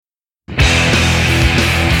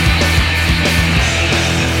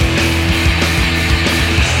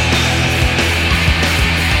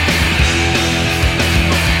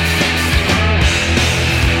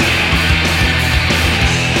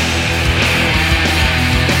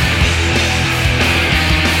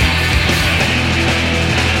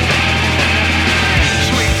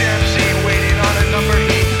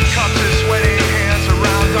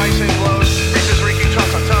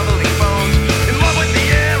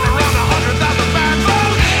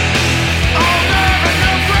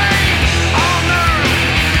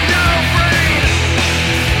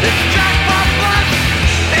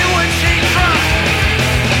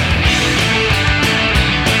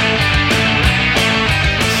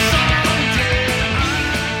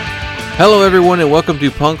Hello everyone and welcome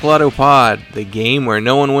to Punk Lotto Pod, the game where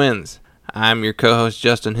no one wins. I'm your co-host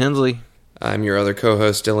Justin Hensley. I'm your other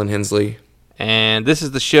co-host Dylan Hensley. And this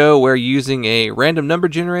is the show where using a random number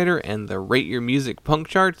generator and the Rate Your Music punk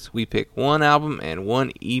charts, we pick one album and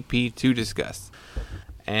one EP to discuss.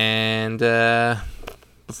 And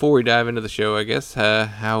before we dive into the show, I guess,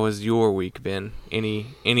 how has your week been?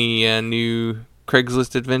 Any new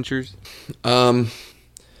Craigslist adventures?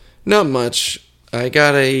 Not much. I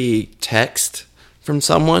got a text from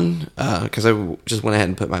someone because I just went ahead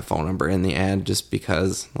and put my phone number in the ad just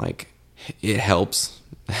because, like, it helps.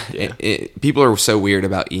 Yeah. People are so weird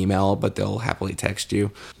about email, but they'll happily text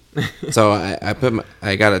you. So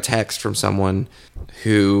I got a text from someone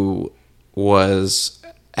who was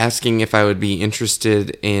asking if I would be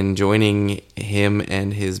interested in joining him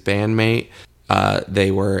and his bandmate.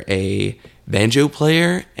 They were a banjo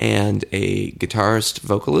player and a guitarist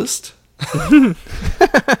vocalist. And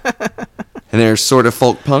they're sort of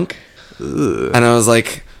folk punk. Ugh. And I was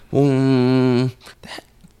like, there's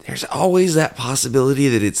always that possibility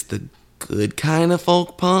that it's the good kind of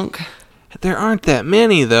folk punk. There aren't that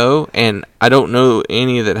many, though, and I don't know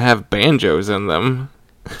any that have banjos in them.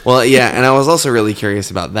 Well, yeah, and I was also really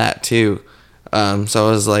curious about that, too. So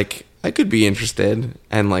I was like, I could be interested.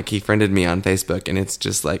 And, like, he friended me on Facebook, and it's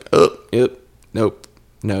just like, oh, yep, nope.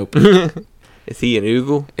 Is he an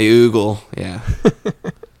oogle? A oogle, yeah.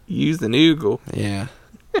 Use an oogle. Yeah.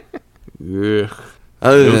 Ugh.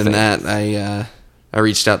 Other No than thanks. that, I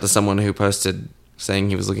reached out to someone who posted saying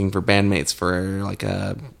he was looking for bandmates for like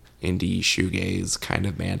a indie shoegaze kind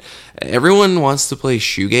of band. Everyone wants to play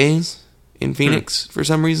shoegaze in Phoenix for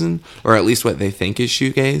some reason, or at least what they think is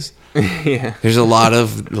shoegaze. Yeah. There's a lot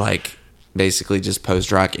of like basically just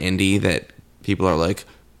post-rock indie that people are like,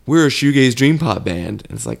 we're a shoegaze dream pop band.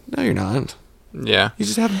 And it's like, no, you're not. Yeah. You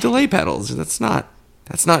just have delay pedals. That's not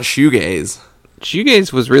shoegaze.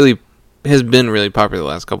 Shoegaze has been really popular the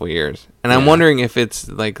last couple of years. And I'm Yeah. wondering if it's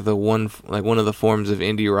like one of the forms of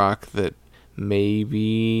indie rock that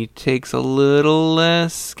maybe takes a little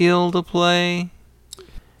less skill to play.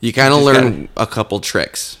 You kind of Just learn a couple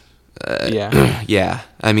tricks. Yeah. Yeah.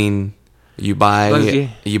 I mean, you buy a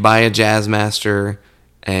Jazzmaster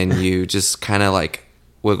and you just kind of like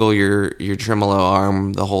wiggle your tremolo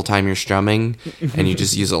arm the whole time you're strumming, and you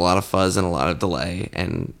just use a lot of fuzz and a lot of delay,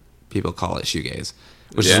 and people call it shoegaze,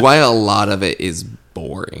 which is Yeah. why a lot of it is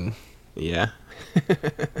boring, Yeah.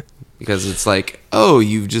 because it's like, oh,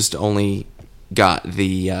 you've just only got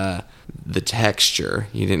the texture.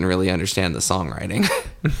 You didn't really understand the songwriting.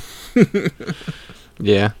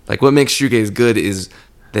 Yeah. Like, what makes shoegaze good is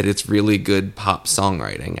that it's really good pop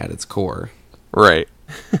songwriting at its core. Right.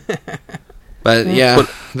 But yeah,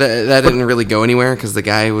 that didn't really go anywhere because the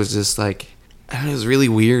guy was just like, I don't know, it was really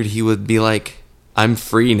weird. He would be like, I'm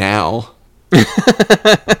free now.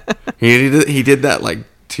 He did that like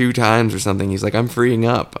 2 times or something. He's like, I'm freeing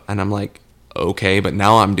up. And I'm like, okay, but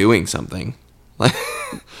now I'm doing something. Like,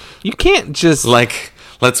 You can't just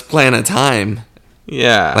let's plan a time.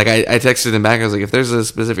 Yeah. Like, I texted him back. I was like, if there's a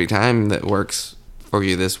specific time that works for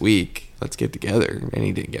you this week, let's get together. And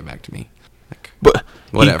he didn't get back to me. Like, But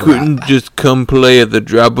whatever. he couldn't just come play at the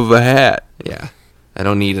drop of a hat. Yeah. I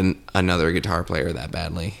don't need another guitar player that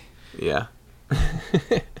badly. Yeah.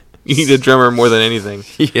 You need a drummer more than anything.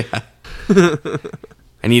 Yeah.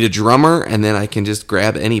 I need a drummer, and then I can just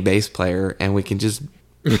grab any bass player, and we can just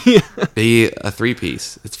be a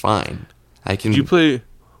 3-piece. It's fine. I can...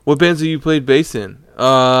 What bands have you played bass in?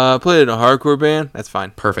 I played in a hardcore band. That's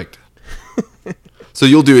fine. Perfect. So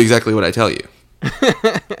you'll do exactly what I tell you.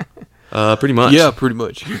 Pretty much. Yeah, pretty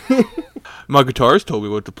much. My guitarist told me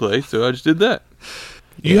what to play, so I just did that.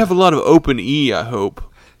 You have a lot of open E, I hope.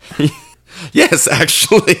 Yes,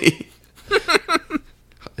 actually.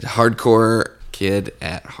 Hardcore kid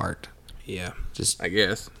at heart. Yeah, Just I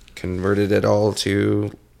guess. converted it all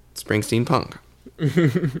to Springsteen punk.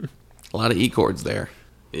 A lot of E chords there.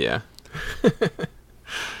 Yeah.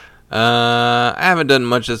 I haven't done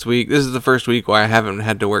much this week. This is the first week where I haven't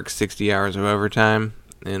had to work 60 hours of overtime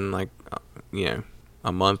in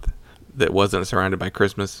a month that wasn't surrounded by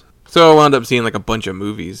Christmas. So I wound up seeing like a bunch of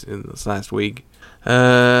movies in this last week.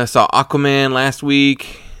 Saw Aquaman last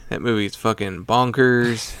week. That movie's fucking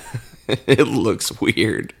bonkers. It looks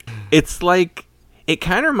weird. It's like, it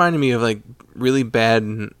kind of reminded me of like really bad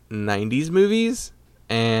 90s movies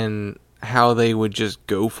and how they would just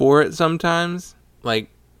go for it sometimes. Like,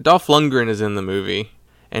 Dolph Lundgren is in the movie,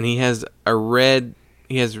 and he has and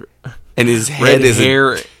his red head is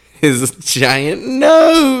hair. his giant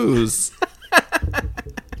nose.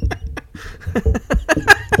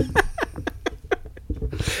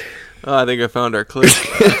 Oh, I think I found our clip.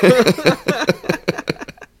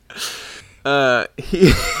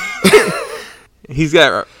 He's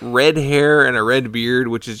got red hair and a red beard,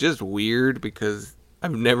 which is just weird because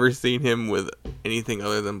I've never seen him with anything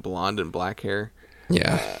other than blonde and black hair.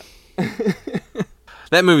 Yeah.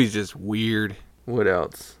 That movie's just weird. What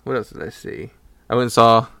else? What else did I see?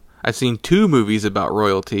 I've seen 2 movies about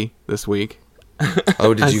royalty this week.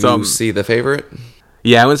 Oh, did you see The Favorite?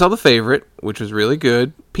 Yeah, I went and saw The Favorite, which was really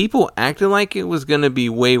good. People acted like it was going to be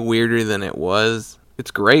way weirder than it was.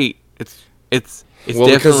 It's great. It's well,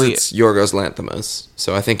 definitely... because it's Yorgos Lanthimos,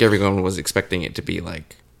 so I think everyone was expecting it to be,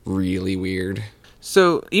 like, really weird.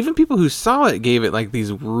 So, even people who saw it gave it, like,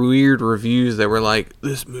 these weird reviews that were like,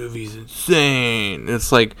 this movie's insane.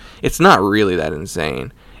 It's like, it's not really that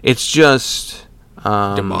insane. It's just...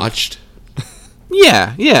 debauched?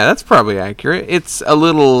 Yeah, that's probably accurate. It's a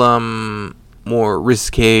little, more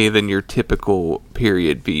risque than your typical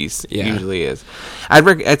period piece usually is.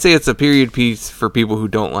 I'd say it's a period piece for people who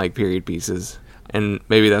don't like period pieces. And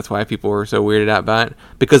maybe that's why people were so weirded out by it.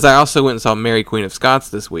 Because I also went and saw Mary Queen of Scots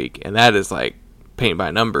this week, and that is like paint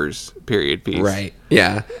by numbers period piece. Right.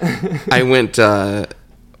 Yeah. I went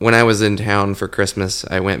when I was in town for Christmas.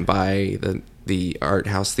 I went by the art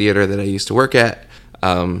house theater that I used to work at,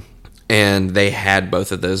 and they had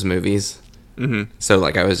both of those movies. Mm-hmm. So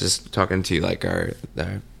like I was just talking to like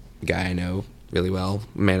the guy I know really well,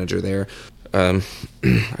 manager there,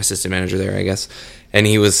 assistant manager there, I guess, and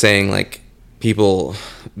he was saying like people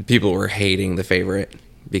were hating The Favorite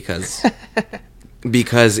because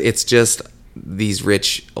it's just these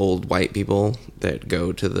rich old white people that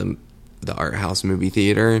go to the art house movie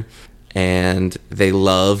theater and they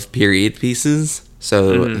love period pieces,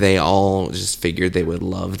 so they all just figured they would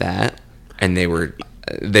love that, and they were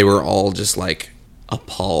all just like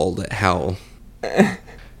appalled at how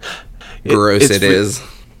gross it is.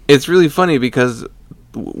 It's really funny because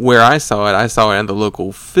where I saw it at the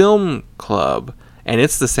local film club, and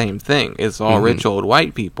it's the same thing. It's all rich old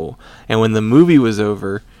white people, and when the movie was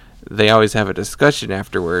over, they always have a discussion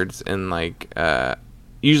afterwards, and like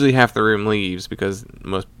usually half the room leaves because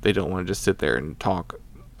they don't want to just sit there and talk.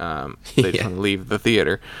 They just want to leave the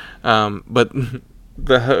theater. But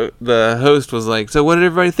the host was like, "So what did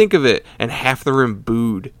everybody think of it?" And half the room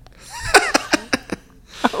booed.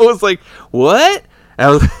 I was like, "What?"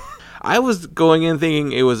 I was going in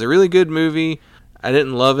thinking it was a really good movie. I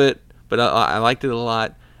didn't love it, but I liked it a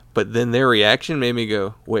lot. But then their reaction made me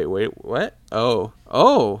go, wait, what? Oh,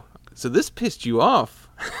 so this pissed you off.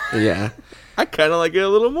 Yeah. I kind of like it a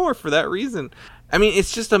little more for that reason. I mean,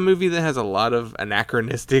 it's just a movie that has a lot of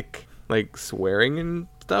anachronistic, like, swearing and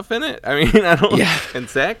stuff in it. I mean, and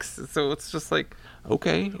sex. So it's just like,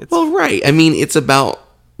 okay. Well, right. I mean, it's about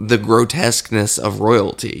the grotesqueness of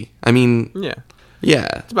royalty. I mean...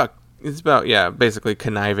 Yeah. It's about basically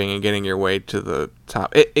conniving and getting your way to the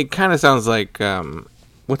top. It kind of sounds like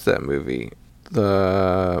what's that movie?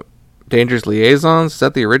 The Dangerous Liaisons? Is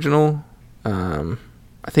that the original?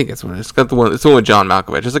 I think it's one. It's got the one. It's the one with John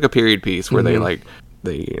Malkovich. It's like a period piece where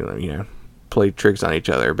they play tricks on each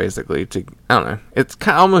other, basically. I don't know. It's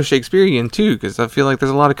kind of almost Shakespearean too, because I feel like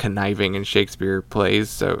there's a lot of conniving in Shakespeare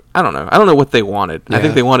plays. So I don't know. I don't know what they wanted. Yeah. I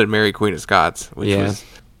think they wanted Mary Queen of Scots, which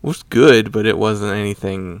was good, but it wasn't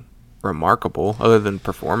anything remarkable other than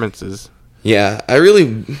performances. Yeah,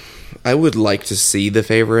 I would like to see The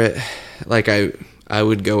Favorite. Like I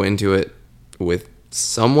would go into it with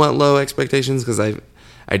somewhat low expectations because I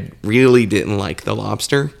really didn't like The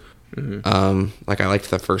Lobster. Mm-hmm. Like I liked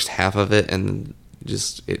the first half of it, and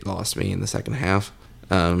just it lost me in the second half.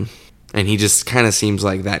 And he just kind of seems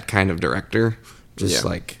like that kind of director, just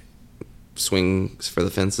like swings for the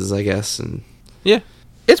fences, I guess. And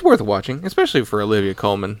it's worth watching, especially for Olivia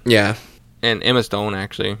Colman. Yeah, and Emma Stone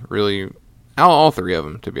actually really, all 3 of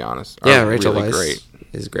them, to be honest. Are Rachel really Weisz great.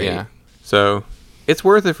 Is great. Yeah, so it's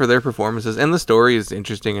worth it for their performances, and the story is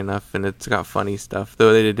interesting enough, and it's got funny stuff.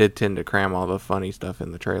 Though they did tend to cram all the funny stuff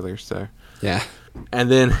in the trailers. So yeah, and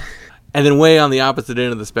then way on the opposite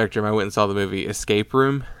end of the spectrum, I went and saw the movie Escape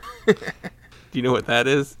Room. Do you know what that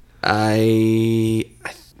is? I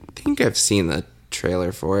think I've seen the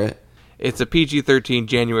trailer for it. It's a PG-13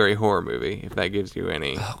 January horror movie, if that gives you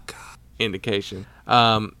any indication.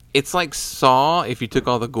 It's like Saw if you took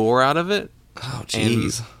all the gore out of it. Oh,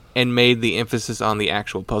 jeez. And made the emphasis on the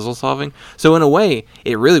actual puzzle solving. So in a way,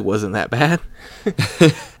 it really wasn't that bad.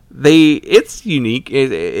 It's unique.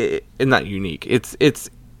 It's not unique.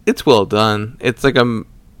 It's well done. It's like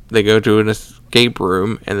they go to an escape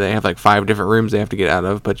room and they have like 5 different rooms they have to get out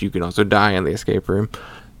of, but you can also die in the escape room.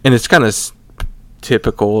 And it's kind of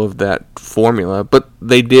typical of that formula, but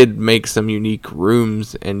they did make some unique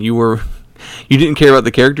rooms, and you didn't care about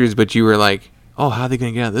the characters, but you were like, oh, how are they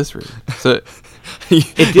going to get out of this room? So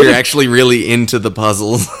you're actually really into the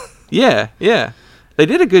puzzles. Yeah. They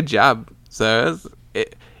did a good job. So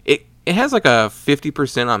it has like a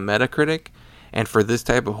 50% on Metacritic, and for this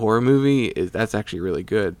type of horror movie, that's actually really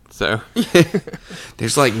good. So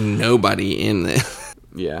there's like nobody in it.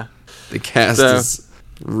 Yeah. The cast is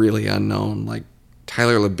really unknown. Like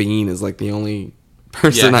Tyler Labine is like the only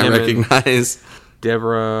person I recognize.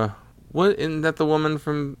 Deborah, what, isn't that the woman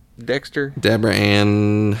from Dexter? Deborah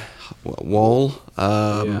Ann Woll.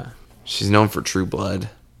 She's known for True Blood.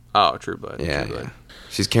 Oh, True Blood. Yeah, True Blood. Yeah.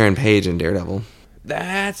 She's Karen Page in Daredevil.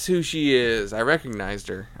 That's who she is. I recognized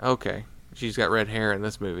her. Okay. She's got red hair in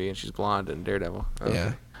this movie, and she's blonde in Daredevil. Okay.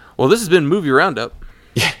 Yeah. Well, this has been Movie Roundup.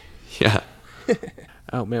 Yeah.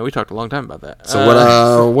 Oh, man, we talked a long time about that.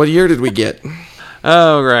 So what year did we get?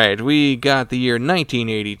 All right. We got the year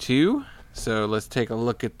 1982. So let's take a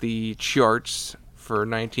look at the charts for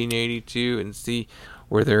 1982 and see,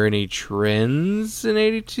 were there any trends in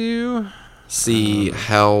 82? See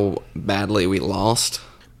how badly we lost.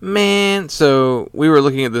 Man, so we were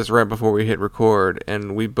looking at this right before we hit record,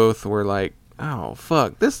 and we both were like, oh,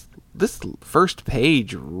 fuck, this first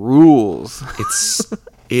page rules.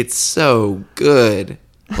 It's so good.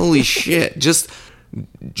 Holy shit. Just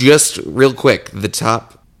real quick, the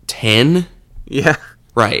top 10? Yeah.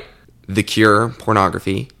 Right. The Cure,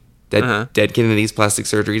 pornography. Dead Kennedys, plastic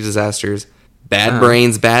surgery, disasters. Bad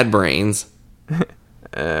brains.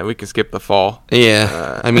 We can skip the fall.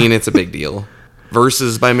 Yeah. I mean, it's a big deal.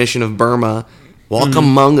 Versus by Mission of Burma. Walk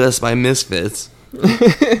Among Us by Misfits.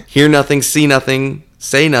 Hear Nothing, See Nothing,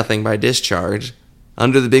 Say Nothing by Discharge.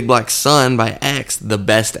 Under the Big Black Sun by X, the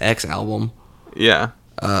best X album. Yeah.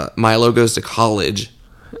 Milo Goes to College.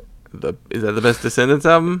 Is that the best Descendants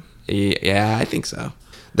album? Yeah, I think so.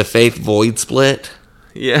 The Faith Void Split.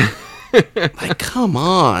 Yeah. Like, come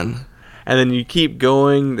on. And then you keep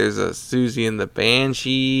going. There's a Susie and the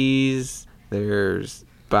Banshees. There's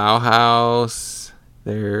Bauhaus.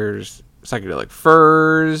 There's Psychedelic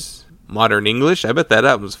Furs. Modern English. I bet that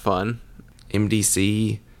album's fun.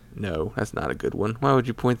 MDC. No, that's not a good one. Why would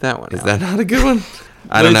you point that one out? Is that not a good one?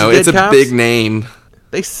 I don't know. It's a big name.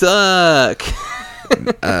 They suck.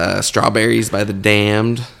 Strawberries by The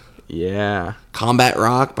Damned. Yeah. Combat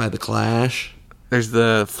Rock by The Clash. There's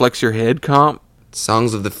the Flex Your Head comp.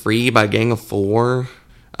 Songs of the Free by Gang of Four.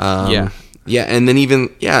 Yeah, and then even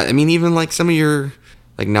like some of your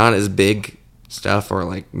like not as big stuff, or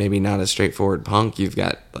like maybe not as straightforward punk. You've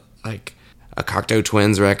got like a Cocteau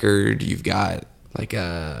Twins record. You've got like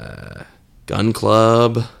a Gun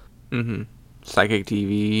Club. Mm-hmm. Psychic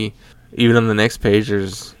TV. Even on the next page,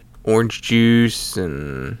 there's Orange Juice,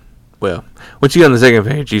 and well, once you get on the second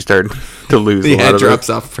page, you start to lose. Yeah, it drops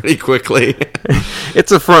off pretty quickly.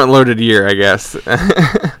 It's a front-loaded year, I guess.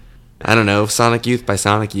 I don't know. Sonic Youth by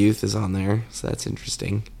Sonic Youth is on there, so that's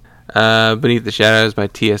interesting. Beneath the Shadows by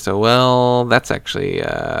TSOL. That's actually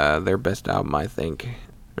their best album, I think.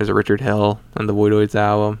 There's a Richard Hell and the Voidoids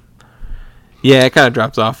album. Yeah, it kind of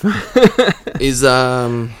drops off. Is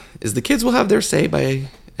The Kids Will Have Their Say by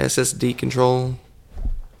SSD Control?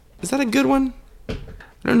 Is that a good one? I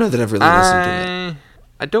don't know that I've really listened to it.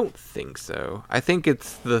 I don't think so. I think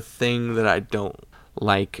it's the thing that I don't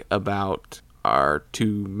like about our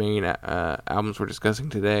two main albums we're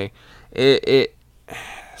discussing today.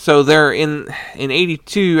 So they're in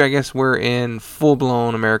 82, I guess we're in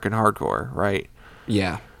full-blown American hardcore, right?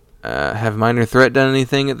 Yeah. Have Minor Threat done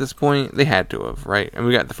anything at this point? They had to have, right? And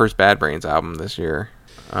we got the first Bad Brains album this year.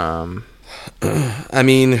 I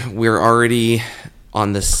mean, we're already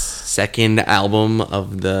on the second album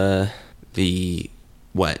of the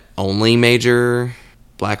only major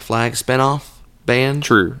Black Flag spinoff band?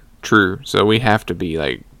 True. So we have to be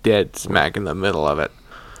like dead smack in the middle of it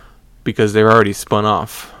because they're already spun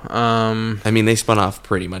off. I mean, they spun off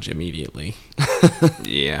pretty much immediately.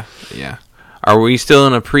 Yeah. Are we still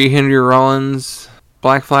in a pre-Henry Rollins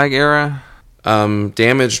Black Flag era?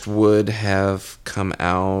 Damaged would have come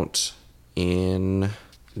out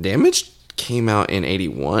Damaged came out in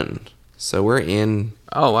 81. So we're in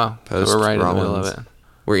Oh wow. Post So we're right Rollins. in the middle of it.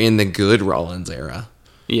 We're in the good Rollins era.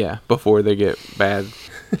 Yeah, before they get bad.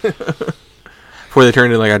 Before they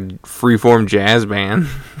turn into like a freeform jazz band.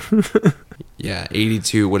 Yeah,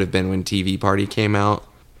 82 would have been when TV Party came out.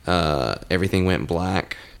 Everything Went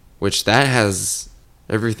Black, which that has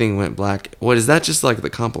Everything Went Black. What is that? Just like the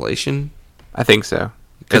compilation? I think so.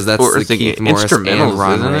 Because that's the Keith Morris and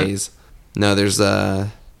Ron isn't it? Ray's. No, there's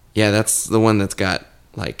that's the one that's got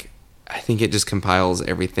like I think it just compiles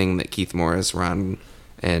everything that Keith Morris, Ron,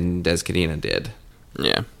 and Des Cadena did.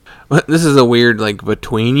 Yeah. But this is a weird, like,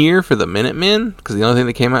 between year for the Minutemen, because the only thing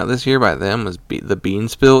that came out this year by them was the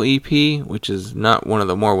Beanspill EP, which is not one of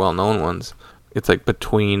the more well-known ones. It's, like,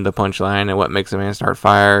 between The Punchline and What Makes a Man Start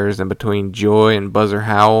Fires, and between Joy and Buzzer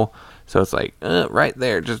Howl. So it's, like, right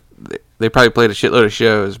there. Just they probably played a shitload of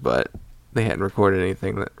shows, but they hadn't recorded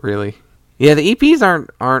anything that really... Yeah, the EPs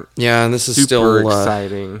aren't Yeah, and this is super still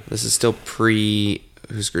exciting. This is still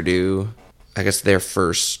pre-Husker Du. I guess their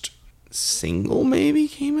first single maybe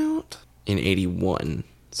came out in 81.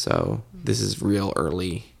 So this is real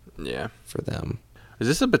early for them. Is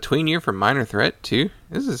this a between year for Minor Threat, too?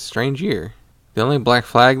 This is a strange year. The only Black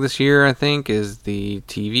Flag this year, I think, is the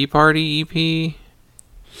TV Party EP.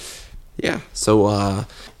 Yeah, so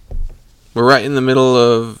we're right in the middle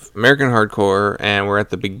of American Hardcore, and we're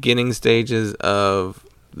at the beginning stages of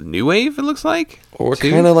New Wave, it looks like. we're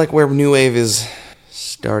kind of like where New Wave is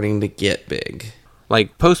starting to get big.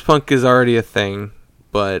 Like, post-punk is already a thing,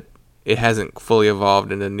 but it hasn't fully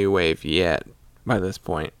evolved into New Wave yet by this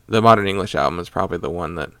point. The Modern English album is probably the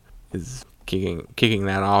one that is kicking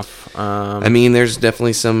that off. I mean, there's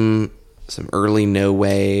definitely some early No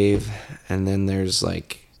Wave, and then there's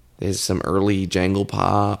some early Jangle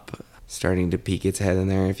Pop starting to peek its head in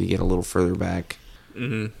there if you get a little further back.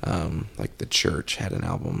 Mm-hmm. Like The Church had an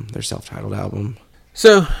album, their self-titled album.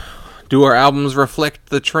 So, do our albums reflect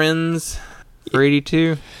the trends for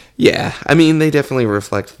 82? Yeah, I mean, they definitely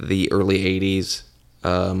reflect the early 80s,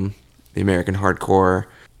 the American hardcore.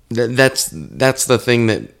 That's the thing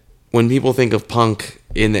that when people think of punk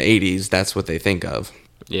in the 80s, that's what they think of.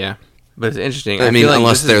 Yeah, but it's interesting. I mean, feel like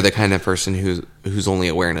unless they're the kind of person whose only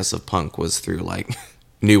awareness of punk was through, like,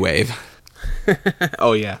 New Wave.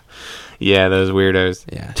 Oh, yeah. Yeah, those weirdos.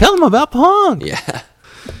 Yeah. Tell them about punk! Yeah.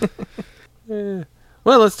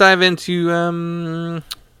 Well, let's dive into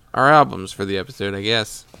our albums for the episode, I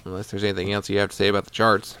guess. Unless there's anything else you have to say about the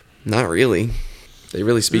charts. Not really. They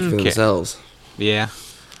really speak for themselves. Yeah.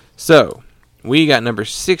 So, we got number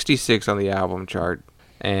 66 on the album chart,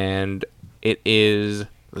 and it is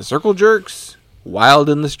The Circle Jerks, Wild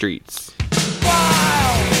in the Streets.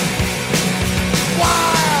 Wild!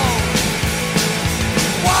 Wild!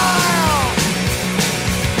 Wild!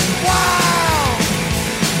 Wild!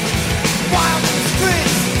 Wild in the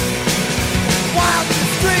streets! Wild in the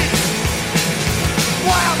streets!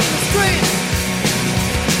 Wild in the streets!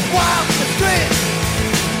 Wild in the streets!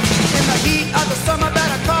 In the heat of the summer,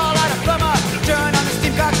 better call out a plumber. Turn on the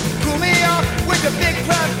steam cock, cool me off with your big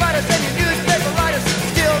crowd fighters and your newspaper writers.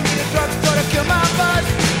 Still need a drugstore to kill my buzz.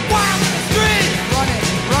 Wild in the streets, running,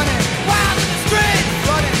 running. Wild in the streets,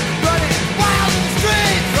 running, running. Wild in the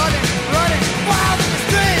streets, running, running. Wild in the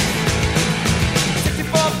streets.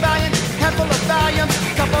 64 valiant, handful of Valiums,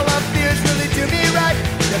 couple of beers really do me right.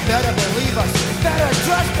 You better believe us, better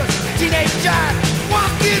trust us. Teenage giant,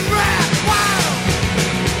 walking rap, wild.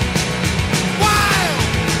 Wild!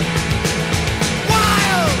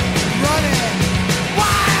 Wild! Running!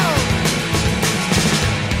 Wild!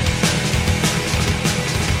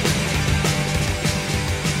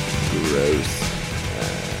 Gross.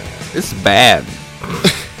 This is bad.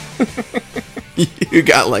 You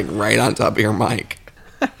got, like, right on top of your mic.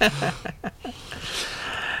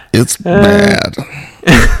 It's bad.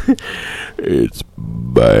 It's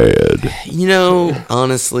bad. You know,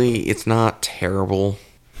 honestly, it's not terrible.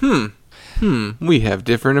 We have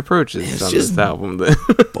different approaches It's on just this album. Then.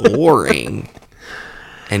 Boring.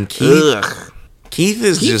 And Keith Ugh.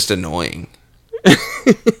 is just annoying.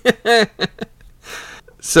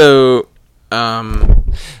 So,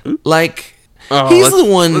 Like, Oh, he's the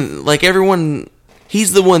one, like, everyone,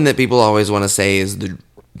 he's the one that people always want to say is the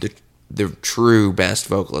true best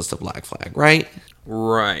vocalist of Black Flag, right?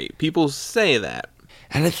 right. People say that.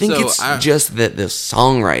 And I think So, it's just that the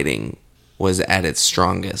songwriting was at its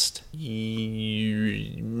strongest. Maybe.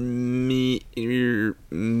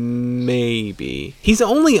 He's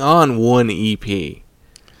only on one EP.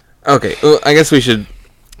 Okay, well, I guess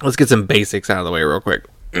let's get some basics out of the way real quick.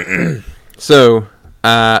 So,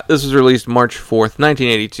 this was released March 4th,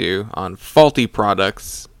 1982 on Faulty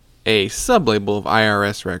Products, a sub-label of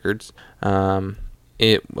IRS Records. They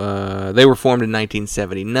were formed in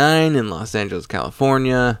 1979 in Los Angeles,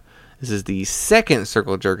 California. This is the second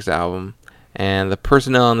Circle Jerks album, and the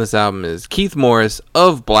personnel on this album is Keith Morris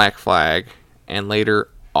of Black Flag, and later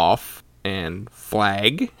Off and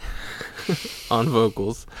Flag on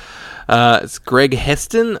vocals. It's Greg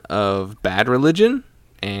Heston of Bad Religion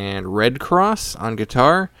and Red Cross on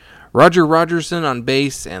guitar, Roger Rogerson on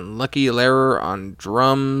bass, and Lucky Lehrer on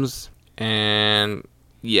drums. And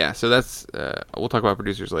Yeah, so that's we'll talk about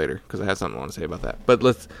producers later because I have something I want to say about that.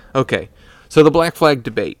 But okay. So the Black Flag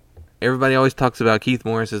debate. Everybody always talks about Keith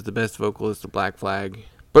Morris as the best vocalist of Black Flag,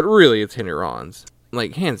 but really it's Henry Rollins,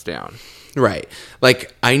 like hands down. Right.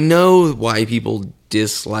 Like, I know why people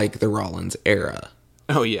dislike the Rollins era.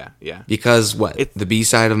 Oh yeah, yeah. Because the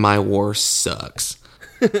B-side of My War sucks.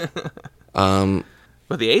 But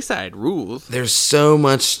the A-side rules. There's so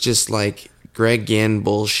much just like Greg Ginn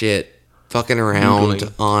bullshit fucking around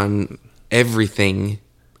Googling. on everything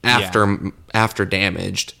after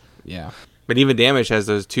Damaged. Yeah. But even Damage has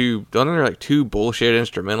those two, don't there like two bullshit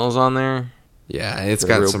instrumentals on there? Yeah, it's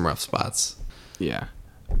They're got real- some rough spots. Yeah.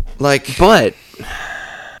 Like, But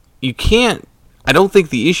you can't, I don't think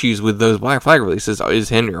the issues with those Black Flag releases is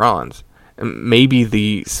Henry Rollins. Maybe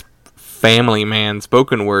the Family Man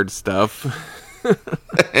spoken word stuff.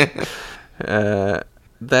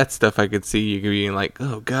 That stuff I could see you being like,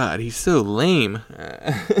 oh god, he's so lame.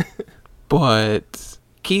 But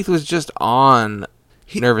Keith was just on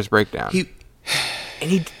Nervous Breakdown.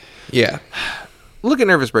 yeah. Look at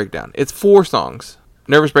Nervous Breakdown. It's 4 songs.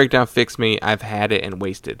 Nervous Breakdown, Fix Me, I've Had It, and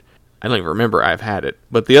Wasted. I don't even remember I've Had It.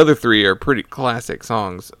 But the other 3 are pretty classic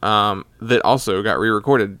songs that also got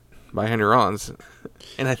re-recorded by Henry Rollins.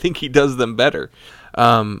 And I think he does them better.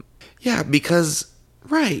 Yeah, because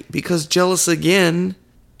Jealous Again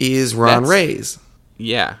is Ron Ray's.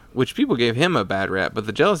 Yeah, which people gave him a bad rap, but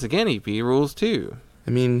the Jealous Again EP rules too.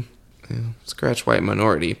 I mean, scratch White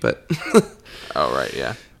Minority, but... Oh, right,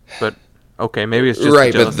 yeah. But, okay, maybe it's just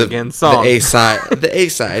right, the Jealous but Again song. the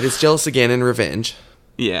A-side is Jealous Again and Revenge.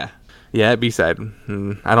 Yeah. Yeah, B-side.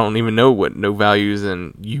 I don't even know what No Values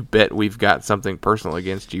and You Bet We've Got Something Personal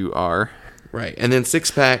Against You are. Right, and then Six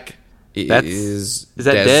Pack is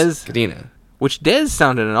that Dez? Cadena. Which Dez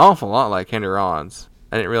sounded an awful lot like Henry Rollins.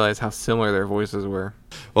 I didn't realize how similar their voices were.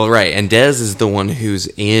 Well, right, and Dez is the one who's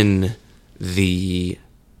in the...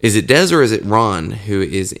 Is it Dez or is it Ron who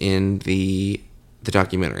is in the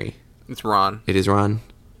documentary? It's Ron. It is Ron?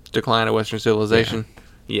 Decline of Western Civilization.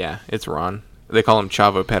 Yeah, it's Ron. They call him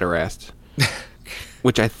Chavo Pederast.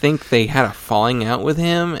 Which I think they had a falling out with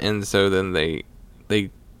him, and so then they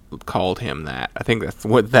called him that. I think that's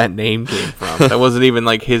what that name came from. That wasn't even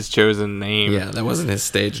like his chosen name. Yeah, that wasn't his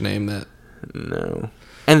stage name. No.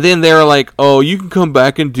 And then they were like, oh, you can come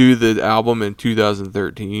back and do the album in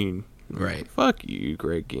 2013. Right. Fuck you,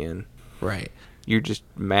 Greg Ginn. Right. You're just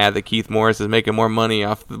mad that Keith Morris is making more money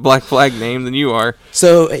off the Black Flag name than you are.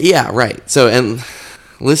 So, yeah, right. So, and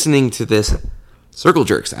listening to this Circle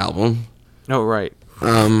Jerks album, Oh, right.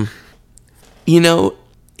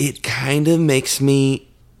 it kind of makes me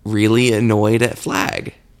really annoyed at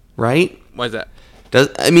Flag, right? Why is that?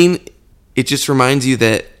 It just reminds you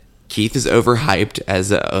that Keith is overhyped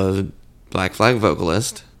as a Black Flag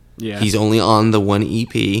vocalist. Yeah. He's only on the one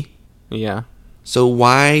EP. Yeah. So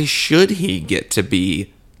why should he get to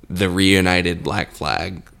be the reunited Black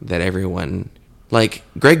Flag that everyone... Like,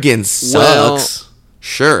 Greg Ginn sucks.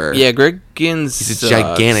 Sure. Yeah, Greg Ginn's He's a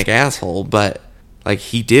gigantic asshole, but, like,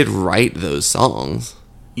 he did write those songs.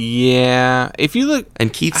 Yeah. If you look...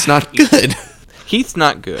 And Keith's not good. Keith's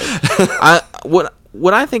not good.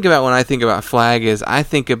 What I think about when I think about Flag is I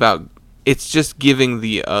think about it's just giving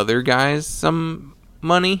the other guys some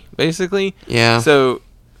money, basically. Yeah. So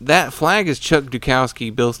that Flag is Chuck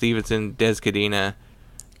Dukowski, Bill Stevenson, Des Cadena,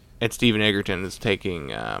 and Steven Egerton is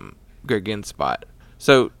taking Greg Ginn's spot.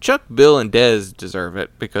 So Chuck, Bill, and Des deserve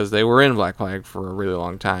it because they were in Black Flag for a really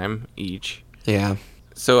long time each. Yeah.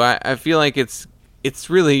 So I feel like it's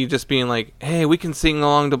really just being like, hey, we can sing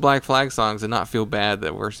along to Black Flag songs and not feel bad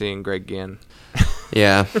that we're seeing Greg Ginn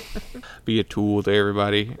Yeah. be a tool to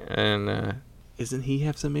everybody. And isn't he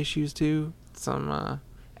have some issues too? Some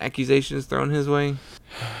accusations thrown his way?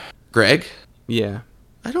 Greg? Yeah.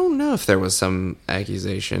 I don't know if there was some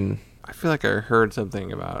accusation. I feel like I heard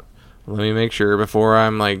something about... Let me make sure before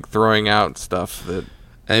I'm like throwing out stuff that...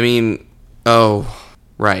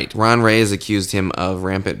 Right. Ron Reyes accused him of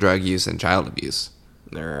rampant drug use and child abuse.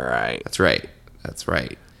 Right. That's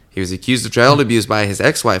right. He was accused of child abuse by his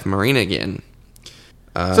ex-wife, Marina Ginn.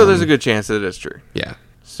 So there's a good chance that it's true. Yeah.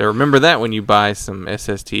 So remember that when you buy some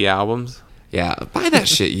SST albums. Yeah, buy that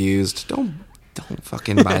shit used. Don't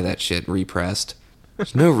fucking buy that shit repressed.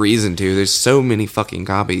 There's no reason to. There's so many fucking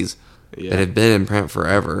copies that have been in print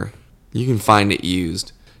forever. You can find it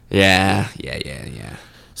used. Yeah.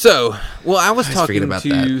 So, well, I was always forget about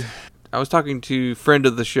that. I was talking to friend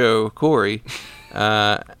of the show, Corey,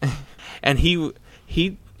 and he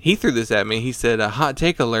threw this at me. He said, hot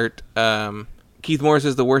take alert, Keith Morris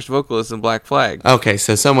is the worst vocalist in Black Flag. Okay,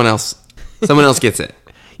 so someone else gets it.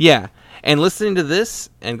 Yeah, And listening to this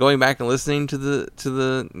and going back and listening to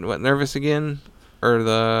the Nervous Again or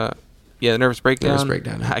the Nervous Breakdown. Nervous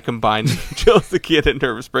Breakdown, yeah. I combined Chills the Kid and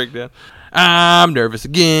Nervous Breakdown. I'm nervous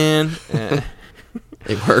again.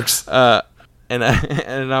 It works. And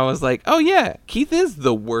I was like, oh yeah, Keith is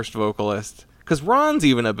the worst vocalist because Ron's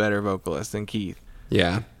even a better vocalist than Keith.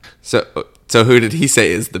 Yeah. So who did he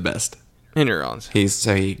say is the best? Henry Rollins. He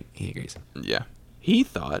agrees. Yeah. He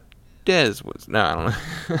thought Dez was. No, I don't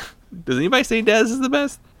know. Does anybody say Dez is the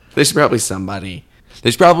best? There's probably somebody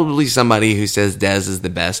who says Dez is the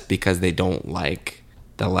best because they don't like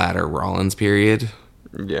the latter Rollins period.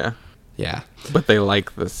 Yeah. Yeah. But they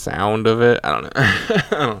like the sound of it. I don't know. I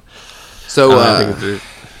don't know. So, I think it's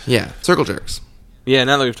yeah, Circle Jerks. Yeah,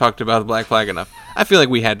 now that we've talked about the Black Flag enough, I feel like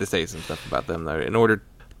we had to say some stuff about them, though, in order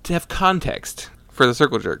to have context for the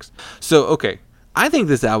Circle Jerks. So, okay, I think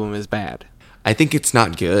this album is bad. I think it's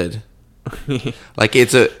not good. Like,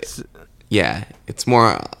 it's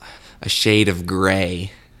more a shade of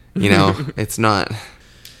gray. You know, it's not.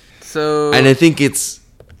 So, and I think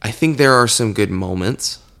there are some good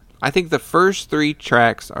moments. I think the first 3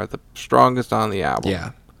 tracks are the strongest on the album.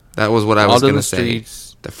 Yeah, that was what I was going to say.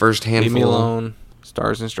 Streets, The first handful. Leave Me Alone,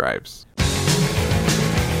 Stars and Stripes. Get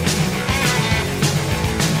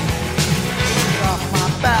off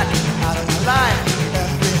my back, out of my life.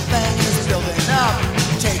 Everything is building up.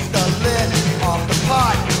 Take the lid off the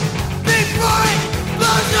pot. Before it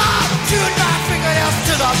blows up, shoot my fingernails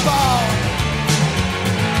to the bone.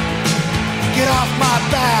 Get off my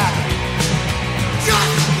back.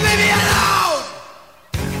 Just leave me alone.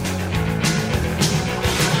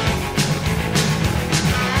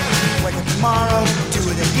 Wake up tomorrow, do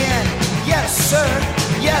it again. Yes, sir.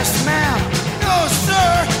 Yes, ma'am. No,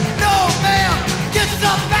 sir. No, ma'am. Get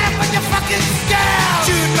the back when you fucking scam.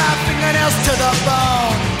 Shoot my fingernails to the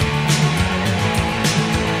bone.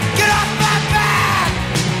 Get off my back.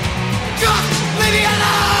 Just leave me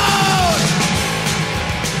alone.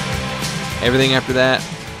 Everything after that,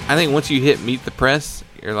 I think once you hit Meet the Press,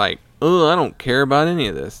 you're like, oh, I don't care about any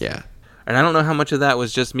of this. Yeah. And I don't know how much of that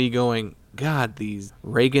was just me going, God, these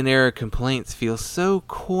Reagan-era complaints feel so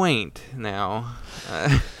quaint now.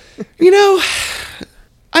 You know,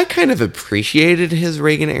 I kind of appreciated his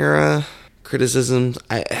Reagan-era criticisms.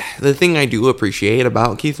 The thing I do appreciate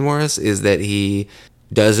about Keith Morris is that he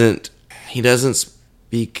doesn't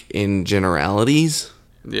speak in generalities.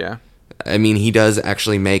 Yeah. I mean, he does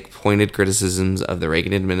actually make pointed criticisms of the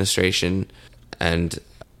Reagan administration and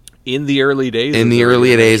In the early days. in the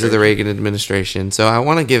early days of the Reagan administration. So I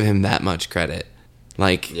want to give him that much credit.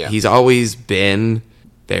 Like, Yeah. he's always been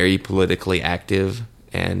very politically active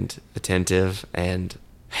and attentive, and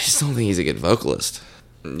I just don't think he's a good vocalist.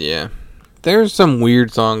 Yeah. There's some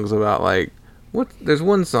weird songs about, like, there's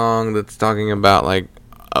one song that's talking about, like,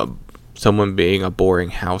 someone being a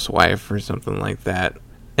boring housewife or something like that.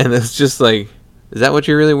 And it's just like, is that what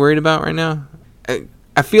you're really worried about right now?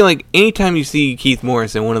 I feel like anytime you see Keith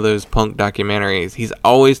Morris in one of those punk documentaries, he's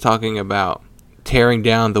always talking about tearing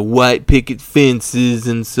down the white picket fences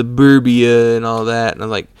and suburbia and all that. And I'm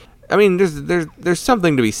like, I mean, there's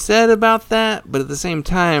something to be said about that, but at the same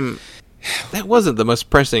time, that wasn't the most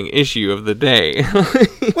pressing issue of the day.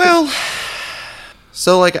 Well,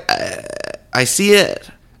 so, like, I see it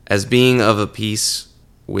as being of a piece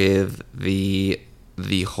with the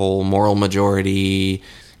whole moral majority,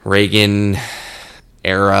 Reagan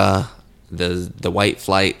era, the white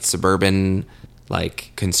flight, suburban,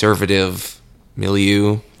 like, conservative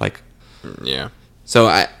milieu, like, Yeah. so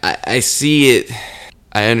I see it.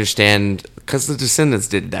 I understand, because the Descendants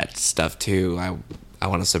did that stuff too. I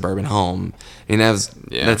want a suburban home. I mean,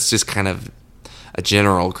 that's just kind of a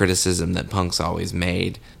general criticism that punk's always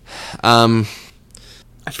made.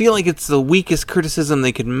 I feel like it's the weakest criticism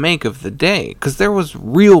they could make of the day, because there was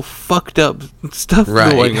real fucked up stuff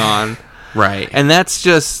Right. going on. Right. And that's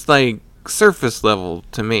just, like, surface level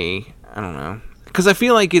to me. I don't know. Because I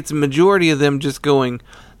feel like it's a majority of them just going,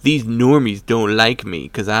 these normies don't like me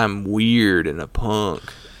because I'm weird and a punk.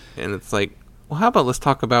 And it's like, well, how about let's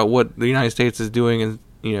talk about what the United States is doing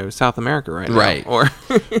in, South America right now. Right. Or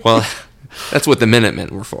Well, that's what the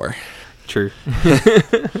Minutemen were for. True.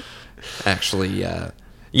 Actually,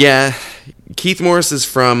 yeah. Keith Morris is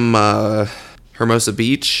from Hermosa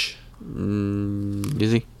Beach.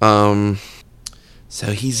 Is he?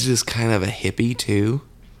 So he's just kind of a hippie too.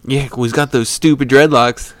 Yeah, well, he's got those stupid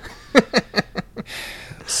dreadlocks.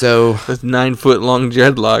 So Those 9-foot long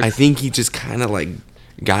dreadlocks. I think he just kind of like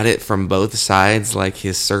got it from both sides, like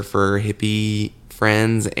his surfer hippie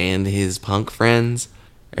friends and his punk friends.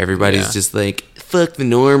 Everybody's just like, fuck the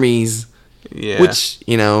normies. Yeah. Which,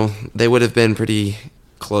 they would have been pretty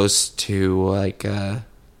close to like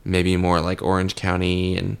maybe more like Orange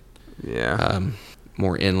County and Yeah.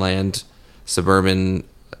 more inland, suburban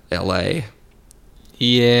LA.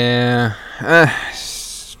 Yeah.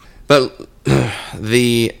 But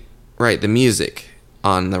the music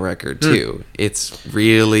on the record too. It's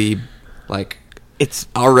really like It's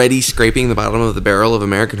already scraping the bottom of the barrel of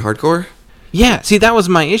American hardcore. Yeah, see, that was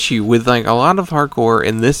my issue with like a lot of hardcore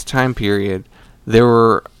in this time period. There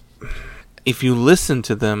were, if you listen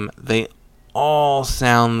to them, they all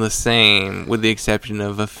sound the same, with the exception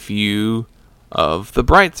of a few of the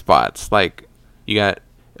bright spots. Like you got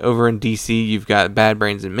over in DC, you've got Bad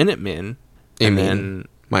Brains and Minutemen, and then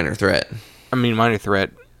Minor Threat. Minor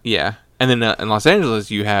Threat, yeah, and then in Los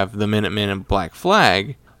Angeles you have the Minutemen and Black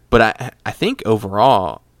Flag. But I think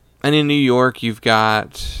overall, and in New York you've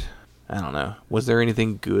got, I don't know, was there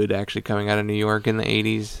anything good actually coming out of New York in the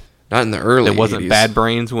 80s? Not in the early 80s. There wasn't Bad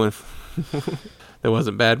Brains when there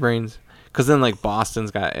wasn't Bad Brains, because then like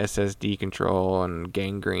Boston's got SSD Control and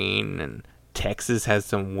Gangrene, and Texas has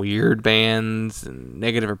some weird bands, and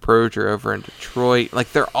Negative Approach are over in Detroit.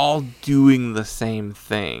 Like they're all doing the same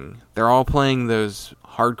thing. They're all playing those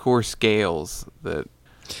hardcore scales that.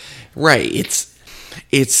 Right.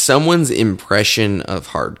 It's someone's impression of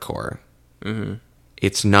hardcore. Mm-hmm.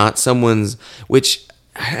 It's not someone's. Which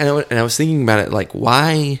and I was thinking about it. Like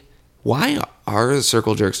why are the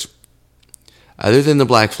Circle Jerks, other than the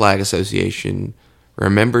Black Flag Association,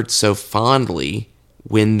 remembered so fondly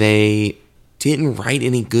when they didn't write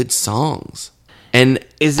any good songs? And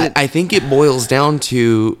I think it boils down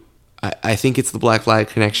to, I think it's the Black Flag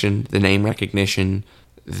connection, the name recognition,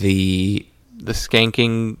 the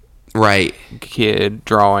skanking right kid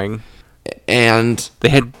drawing, and they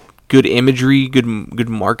had good imagery, good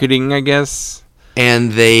marketing, I guess.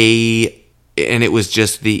 And it was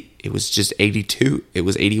just 82. It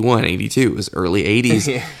was 81, 82. It was early 80s.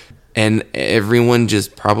 Yeah. And everyone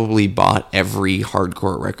just probably bought every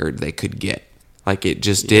hardcore record they could get. Like, it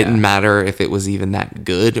just didn't matter if it was even that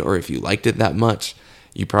good or if you liked it that much.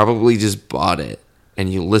 You probably just bought it and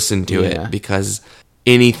you listened to it because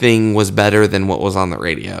anything was better than what was on the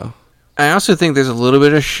radio. I also think there's a little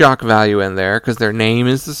bit of shock value in there because their name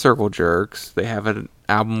is the Circle Jerks. They have an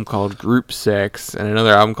album called Group Sex and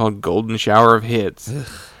another album called Golden Shower of Hits. Ugh.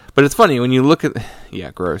 But it's funny when you look at,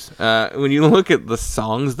 gross. When you look at the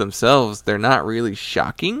songs themselves, they're not really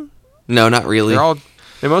shocking. No, not really.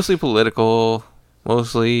 They're mostly political,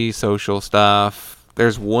 mostly social stuff.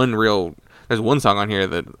 There's one song on here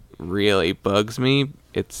that really bugs me.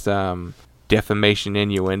 It's Defamation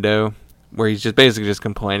Innuendo, where he's just basically just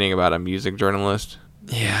complaining about a music journalist.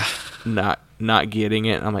 Yeah. Not getting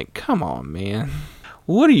it. I'm like, come on, man.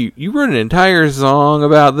 What are you wrote an entire song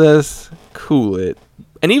about this? Cool it.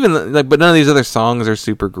 And even but none of these other songs are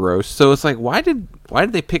super gross. So it's like, why did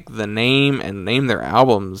they pick the name and name their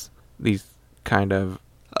albums these kind of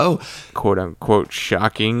quote unquote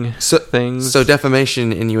shocking things? So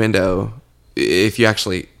Defamation Innuendo,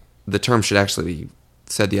 the term should actually be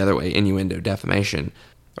said the other way, innuendo, defamation.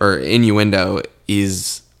 Or innuendo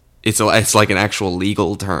it's like an actual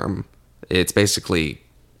legal term. It's basically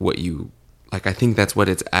what I think that's what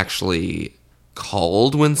it's actually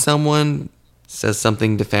called when someone says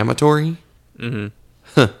something defamatory. Mm-hmm.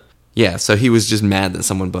 Huh. Yeah, so he was just mad that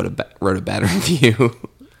someone wrote a bad review.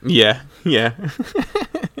 Yeah.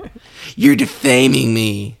 You're defaming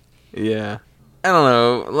me. Yeah. I don't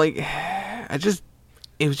know. Like, it's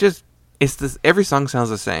this, every song sounds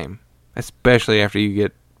the same, especially after you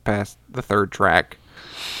get past the third track.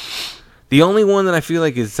 The only one that I feel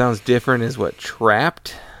like sounds different is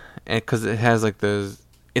Trapped, because it has like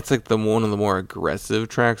it's like one of the more aggressive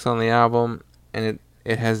tracks on the album, and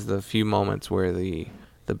it has the few moments where the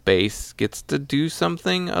bass gets to do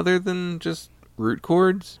something other than just root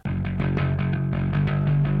chords.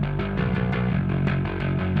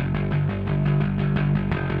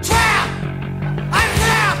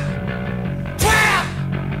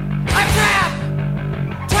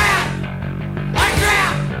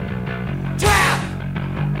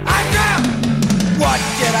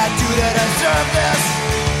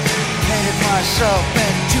 Myself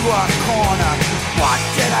into a corner. What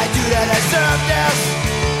did I do to deserve this?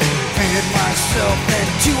 Painted myself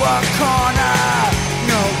into a corner.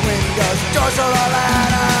 No windows, doors, or a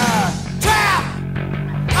ladder. Trap!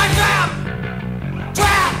 I'm trapped!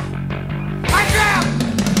 Trap! I'm trapped!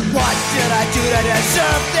 What did I do to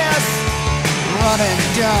deserve this? Running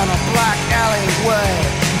down a black alleyway.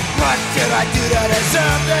 What did I do to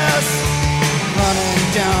deserve this? Running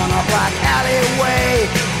down a black alleyway.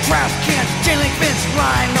 Trash cans, chain link fence,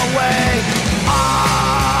 line away.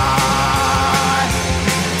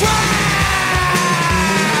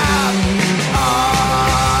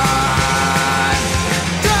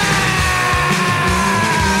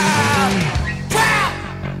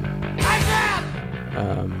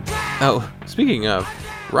 Oh, speaking of,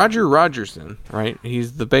 Roger Rogerson, right?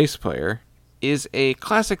 He's the bass player, is a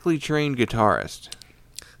classically trained guitarist.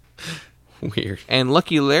 Weird. And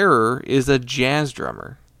Lucky Lehrer is a jazz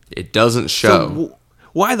drummer. It doesn't show. So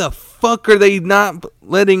why the fuck are they not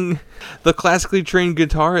letting the classically trained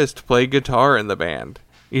guitarist play guitar in the band?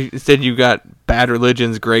 Instead, you got Bad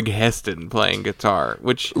Religion's Greg Heston playing guitar,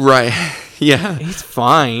 which... Right. Yeah. He's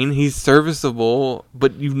fine. He's serviceable,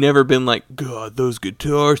 but you've never been like, God, those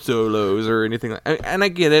guitar solos or anything like. And I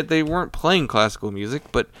get it; they weren't playing classical music,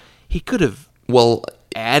 but he could have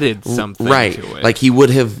added something right. to it. Like he would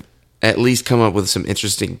have at least come up with some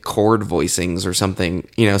interesting chord voicings or something.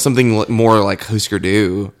 You know, something more like Husker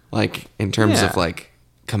Du, like in terms of like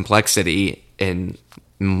complexity and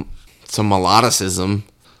some melodicism.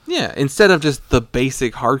 Yeah, instead of just the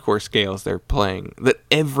basic hardcore scales they're playing that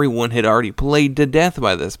everyone had already played to death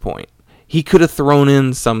by this point. He could have thrown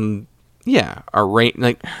in some, like,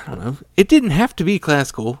 I don't know. It didn't have to be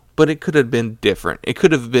classical, but it could have been different. It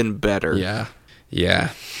could have been better. Yeah.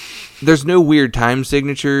 Yeah. There's no weird time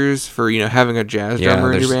signatures for, having a jazz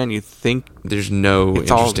drummer in your band. You think there's no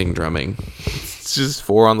interesting drumming. It's just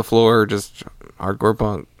 4 on the floor, just hardcore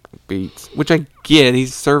punk beats, which I get.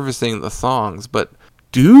 He's servicing the songs, but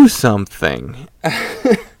do something.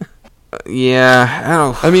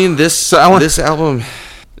 Yeah. I mean, this album,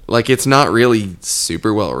 like, it's not really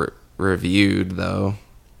super well reviewed, though.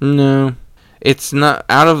 No. It's not.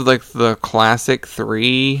 Out of, like, the classic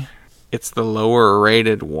 3, it's the lower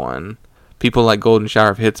rated one. People like Golden Shower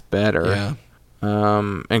of Hits better.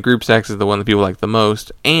 Yeah. And Group Sex is the one that people like the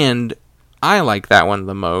most. And I like that one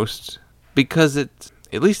the most because at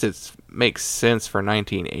least it makes sense for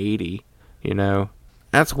 1980,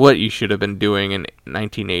 That's what you should have been doing in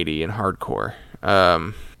 1980 in hardcore.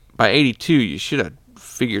 By 82, you should have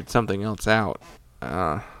figured something else out.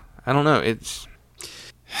 I don't know. It's...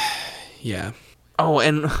 Yeah. Oh,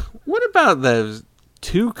 and what about those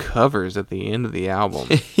 2 covers at the end of the album?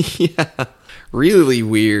 Yeah. Really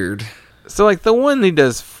weird. So, like, the one he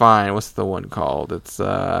does fine. What's the one called? It's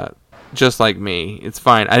Just Like Me. It's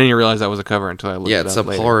fine. I didn't realize that was a cover until I looked it up later.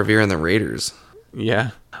 Yeah, it's Paul Revere and the Raiders.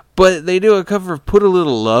 Yeah. But they do a cover of Put a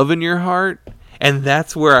Little Love in Your Heart, and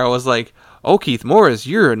that's where I was like, oh, Keith Morris,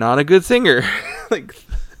 you're not a good singer. Like,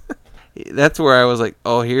 that's where I was like,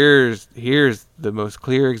 oh, here's the most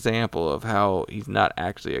clear example of how he's not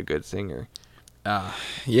actually a good singer.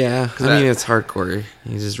 Yeah, I mean, it's hardcore.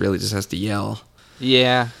 He just really just has to yell.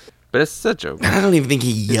 Yeah, but it's such a... I don't even think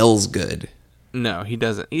he yells good. No, he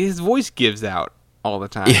doesn't. His voice gives out all the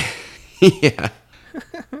time. Yeah.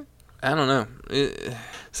 I don't know.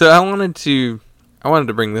 So I wanted to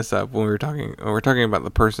bring this up when we were talking about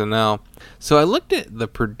the personnel. So I looked at the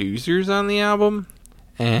producers on the album,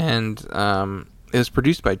 and it was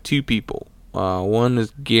produced by 2 people. One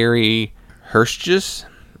is Gary Hirschges,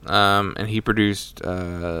 and he produced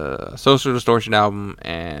Social Distortion album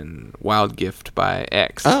and Wild Gift by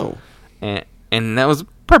X. Oh. And that was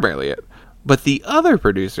primarily it. But the other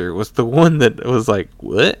producer was the one that was like,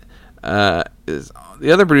 what?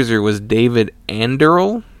 The other producer was David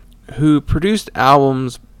Anderl, who produced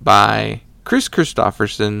albums by Chris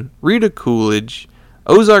Christopherson, Rita Coolidge,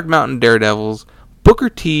 Ozark Mountain Daredevils, Booker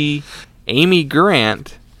T, Amy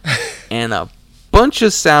Grant, and a bunch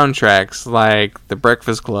of soundtracks like The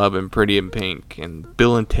Breakfast Club and Pretty in Pink and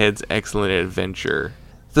Bill and Ted's Excellent Adventure.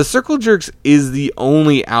 The Circle Jerks is the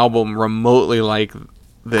only album remotely like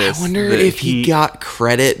this. I wonder if he got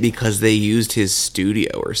credit because they used his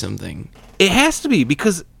studio or something. It has to be,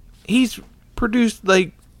 because he's produced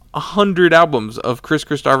like 100 albums of Chris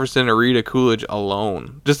Christopherson or Rita Coolidge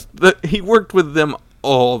alone. He worked with them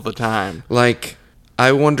all the time. Like,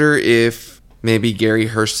 I wonder if maybe Gary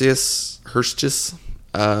Hirschges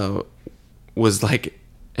was like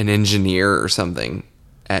an engineer or something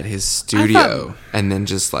at his studio, and then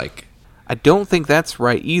just like... I don't think that's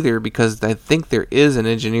right either, because I think there is an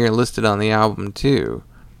engineer listed on the album too.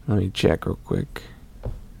 Let me check real quick.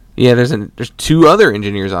 Yeah, there's 2 other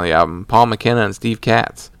engineers on the album, Paul McKenna and Steve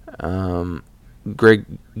Katz. Gary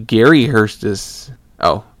Hirschges.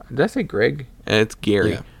 Oh, did I say Greg? It's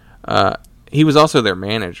Gary. Yeah. He was also their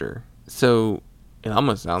manager, so it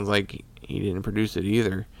almost sounds like he didn't produce it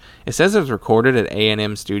either. It says it was recorded at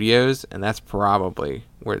A&M Studios, and that's probably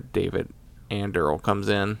where David Anderl comes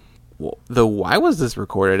in. Well, though, why was this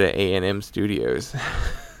recorded at A&M Studios?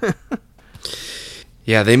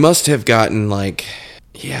 Yeah, they must have gotten like...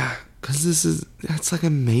 Yeah, because that's like a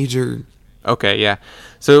major... Okay, yeah.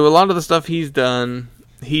 So a lot of the stuff he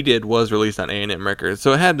did was released on A&M Records.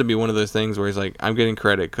 So it had to be one of those things where he's like, I'm getting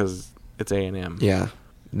credit because it's A&M. Yeah.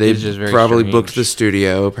 They probably booked the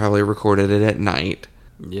studio, probably recorded it at night.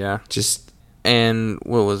 Yeah. Just And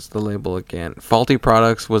what was the label again? Faulty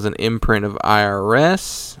Products was an imprint of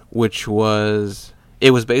IRS, which was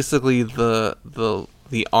basically the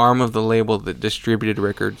arm of the label that distributed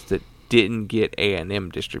records that didn't get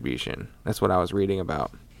A&M distribution. That's what I was reading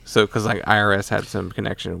about. So, because like IRS had some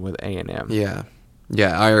connection with A&M. yeah.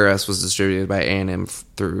 IRS was distributed by A&M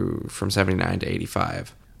from 79 to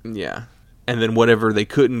 85. Yeah. And then whatever they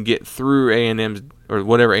couldn't get through A&M's, or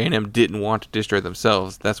whatever A&M didn't want to distro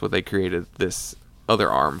themselves, that's what they created this other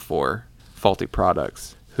arm for, Faulty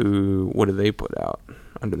Products. What did they put out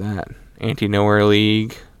under that? Anti-Nowhere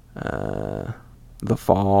League, The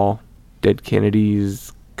Fall, Dead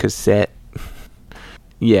Kennedys, Cassette.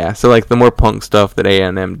 Yeah, so like the more punk stuff that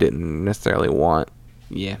A&M didn't necessarily want.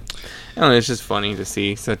 Yeah. I don't know, it's just funny to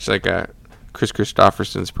see such like a Chris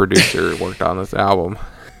Christopherson's producer worked on this album.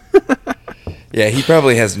 Yeah, he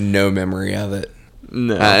probably has no memory of it.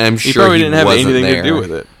 No, I'm he sure probably he didn't have wasn't anything there. to do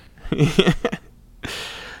with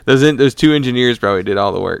it. Those two engineers probably did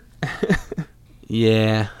all the work.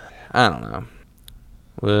 Yeah, I don't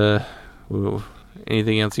know.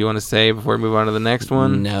 Anything else you want to say before we move on to the next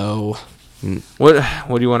one? No. What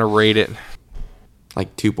do you want to rate it?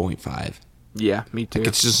 Like 2.5. Yeah, me too.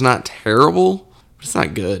 It's just not terrible, but it's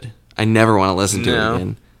not good. I never want to listen to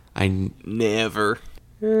it again. Never.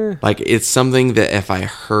 Like, it's something that if I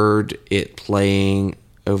heard it playing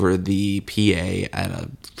over the PA at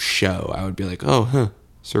a show, I would be like, oh, huh,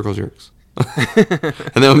 Circle Jerks. And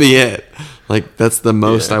that would be it. Like, that's the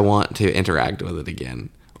most I want to interact with it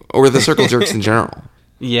again. Or the Circle Jerks in general.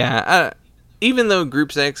 Yeah, even though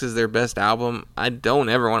Group Sex is their best album, I don't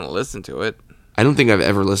ever want to listen to it. I don't think I've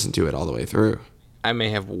ever listened to it all the way through. I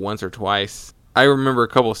may have once or twice. I remember a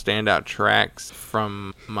couple standout tracks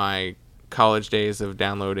from my college days of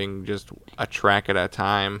downloading just a track at a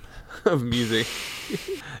time of music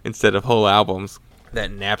instead of whole albums.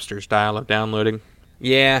 That Napster style of downloading.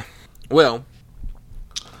 Yeah. Well,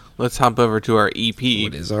 let's hop over to our EP.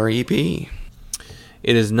 What is our EP?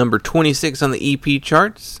 It is number 26 on the EP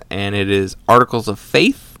charts, and it is Articles of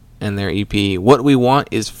Faith and their EP, What We Want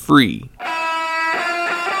Is Free.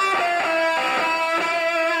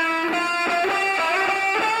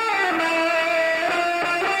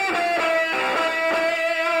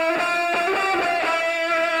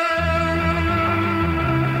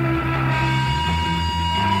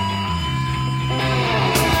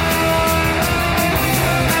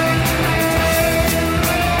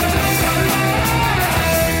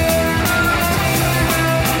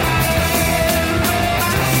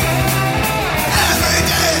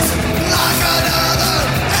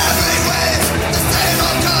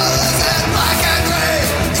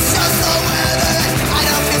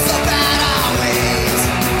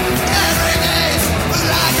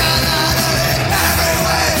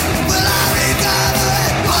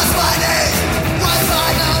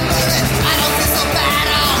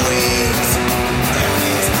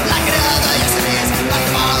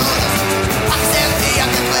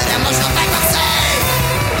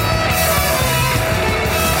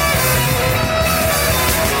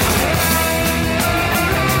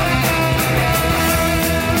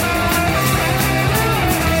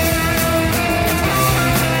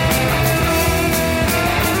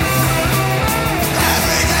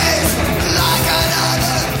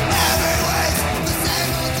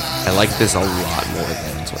 I like this a lot more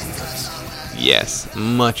than Sweating Chicks. Yes,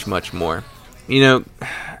 much, much more. You know,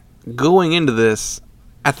 going into this,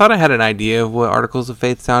 I thought I had an idea of what Articles of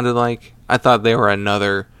Faith sounded like. I thought they were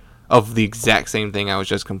another of the exact same thing I was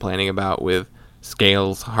just complaining about with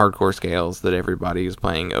scales, hardcore scales that everybody is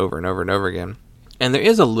playing over and over and over again. And there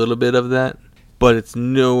is a little bit of that, but it's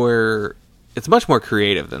nowhere... It's much more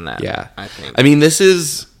creative than that, Yeah. I think. I mean, this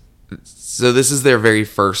is their very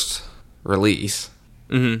first release.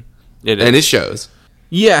 Mm-hmm. It is. And it shows.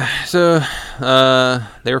 Yeah, so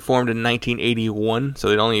they were formed in 1981, so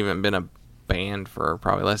they'd only even been a band for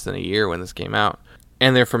probably less than a year when this came out.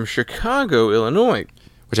 And they're from Chicago, Illinois.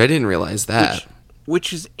 Which I didn't realize that.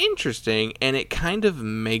 Which is interesting, and it kind of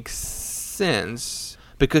makes sense,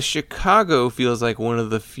 because Chicago feels like one of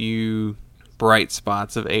the few bright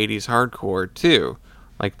spots of 80s hardcore, too.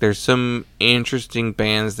 Like, there's some interesting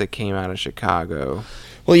bands that came out of Chicago.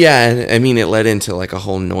 Well, yeah, I mean, it led into like a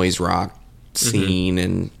whole noise rock scene,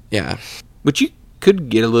 and yeah. But you could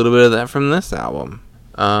get a little bit of that from this album.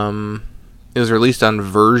 It was released on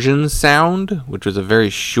Version Sound, which was a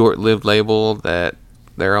very short-lived label that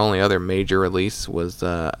their only other major release was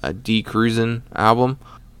a D Cruisin' album.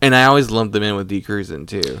 And I always lump them in with D Cruisin'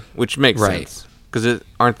 too, which makes sense. Because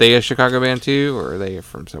aren't they a Chicago band too, or are they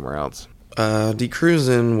from somewhere else? D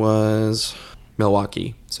Cruisin' was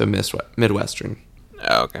Milwaukee, so Midwestern.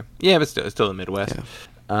 Oh, okay. Yeah, but still, it's still the Midwest.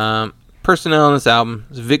 Personnel on this album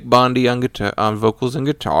is Vic Bondi on guitar, on vocals and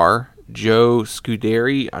guitar, Joe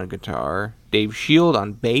Scuderi on guitar, Dave Shield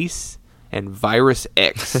on bass, and Virus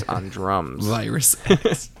X on drums. Virus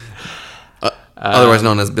X. Otherwise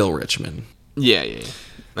known as Bill Richmond. Yeah.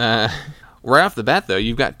 Right off the bat, though,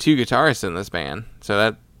 you've got 2 guitarists in this band, so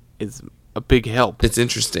that is a big help. It's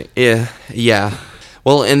interesting. Yeah.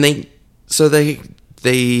 Well, and they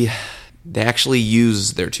actually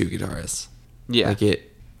use their 2 guitarists. Yeah. Like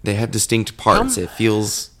they have distinct parts. It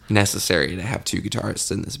feels necessary to have 2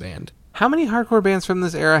 guitarists in this band. How many hardcore bands from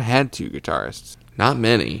this era had 2 guitarists? Not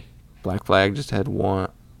many. Black Flag just had 1.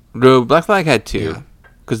 No, Black Flag had 2.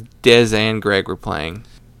 Because Dez and Greg were playing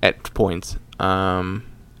at points. And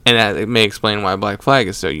that may explain why Black Flag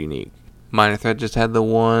is so unique. Minor Threat just had the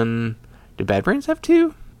 1. Did Bad Brains have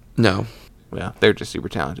 2? No. Well, they're just super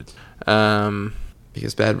talented.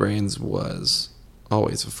 Because Bad Brains was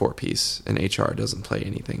always a 4-piece, and HR doesn't play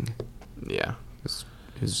anything. Yeah.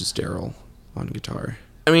 It was just Daryl on guitar.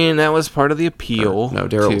 I mean, that was part of the appeal. No,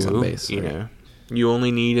 Daryl was on bass. You know, you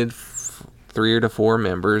only needed 3 to 4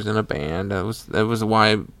 members in a band. That was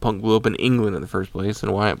why punk blew up in England in the first place,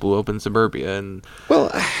 and why it blew up in suburbia. And well,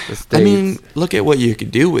 I mean, look at what you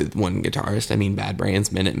could do with 1 guitarist. I mean, Bad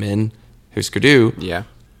Brains, Minutemen, Husker Du. Yeah.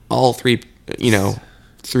 All 3,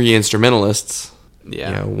 3 instrumentalists.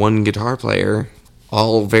 Yeah. 1 guitar player.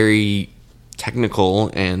 All very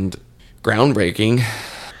technical and groundbreaking.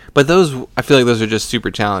 But those, I feel like those are just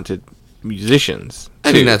super talented musicians.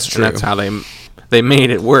 I think that's true. And that's how they made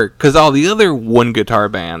it work. Because all the other 1 guitar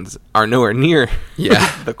bands are nowhere near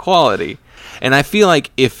the quality. And I feel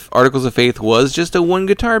like if Articles of Faith was just a 1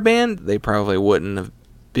 guitar band, they probably wouldn't have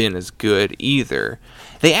been as good either.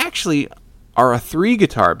 They actually are a 3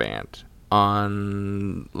 guitar band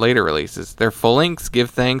on later releases. Their full lengths, Give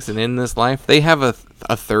Thanks and In This Life, they have a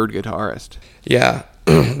 3rd guitarist. Yeah,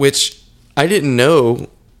 which I didn't know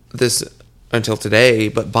this until today,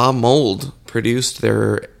 but Bob Mould produced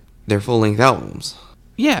their full-length albums.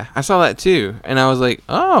 Yeah, I saw that too, and I was like,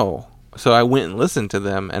 oh. So I went and listened to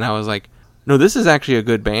them, and I was like, no, this is actually a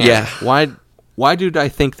good band. Yeah. Why did I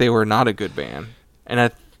think they were not a good band?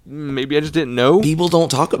 And maybe I just didn't know. People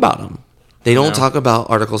don't talk about them. They don't talk about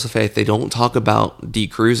Articles of Faith. They don't talk about D.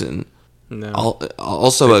 Cruisin'. No.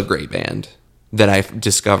 Also a great band that I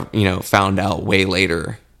discovered, found out way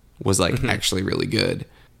later was like actually really good.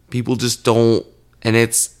 People just don't, and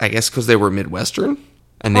it's, I guess, because they were Midwestern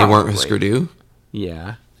and they weren't Husker Du.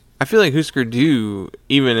 Yeah. I feel like Husker Du,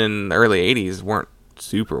 even in the early 80s, weren't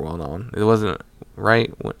super well known. It wasn't,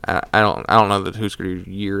 right? I don't know the Husker Du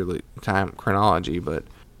yearly time chronology, but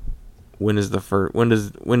when does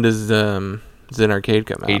Zen Arcade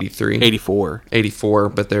come out? 83. 84. 84,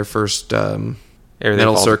 but their first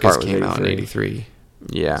Metal Circus came out in 83.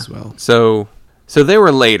 Yeah. As well. So they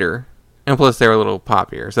were later, and plus they were a little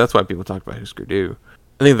poppier, so that's why people talked about Husker Du.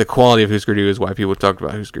 I think the quality of Husker Du is why people talked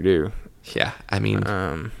about Husker Du. Yeah, I mean...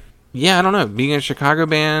 yeah, I don't know. Being a Chicago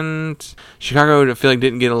band, Chicago, I feel like,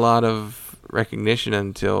 didn't get a lot of recognition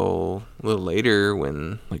until a little later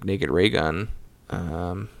when, like, Naked Raygun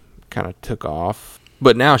kind of took off.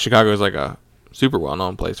 But now Chicago is, like, a super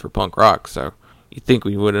well-known place for punk rock, so you'd think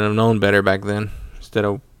we would have known better back then instead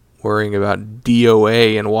of worrying about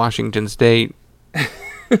DOA in Washington State.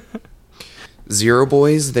 Zero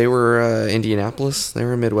Boys, they were Indianapolis. They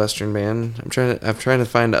were a Midwestern band. I'm trying to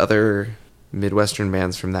find other Midwestern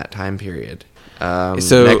bands from that time period. So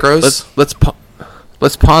Necros.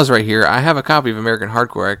 Let's pause right here. I have a copy of American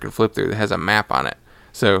Hardcore I can flip through that has a map on it.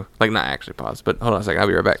 So, like, not actually pause, but hold on a second. I'll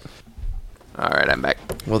be right back. All right, I'm back.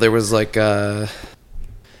 Well, there was like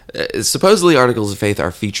supposedly Articles of Faith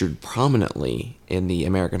are featured prominently in the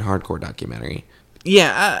American Hardcore documentary.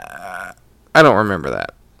 Yeah, I don't remember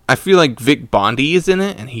that. I feel like Vic Bondi is in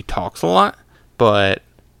it, and he talks a lot, but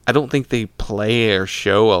I don't think they play or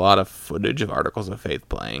show a lot of footage of Articles of Faith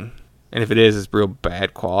playing. And if it is, it's real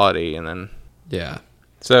bad quality. And then Yeah.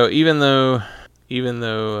 So even though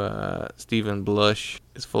Stephen Blush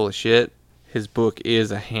is full of shit, his book is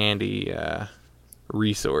a handy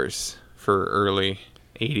resource for early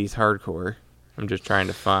 80s hardcore. I'm just trying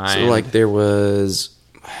to find... So, like, there was...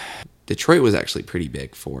 Detroit was actually pretty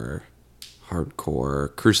big for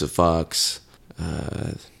hardcore. Crucifix,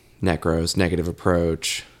 Necros, Negative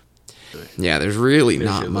Approach. Yeah, there's really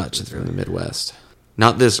not much from the Midwest.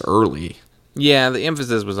 Not this early. Yeah, the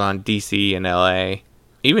emphasis was on DC and LA.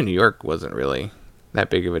 Even New York wasn't really that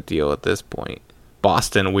big of a deal at this point.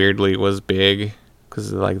 Boston, weirdly, was big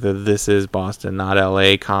because like the This Is Boston, Not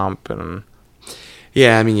LA comp. And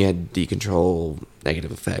yeah, I mean, you had Decontrol,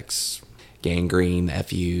 Negative Effects, Gangrene,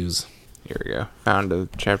 FUs. Here we go. Found a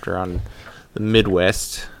chapter on the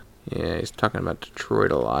Midwest. Yeah, he's talking about Detroit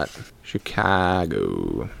a lot.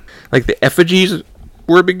 Chicago. Like, the effigies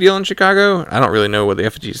were a big deal in Chicago. I don't really know what the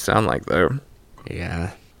effigies sound like, though.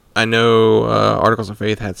 Yeah. I know Articles of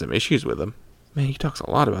Faith had some issues with them. Man, he talks a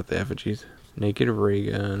lot about the effigies. Naked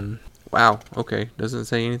ray gun. Wow, okay. Doesn't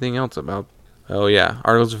say anything else about... Oh, yeah.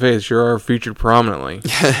 Articles of Faith sure are featured prominently.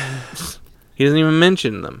 He doesn't even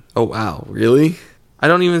mention them. Oh, wow. Really? I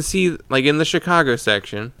don't even see, like, in the Chicago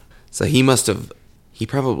section. So he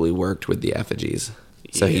probably worked with the effigies.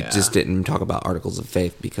 So he Yeah. just didn't talk about Articles of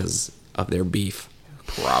Faith because of their beef.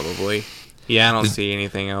 Probably. Yeah, I don't see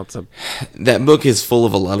anything else. That book is full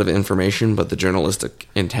of a lot of information, but the journalistic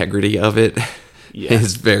integrity of it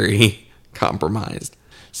is very compromised.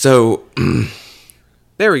 So,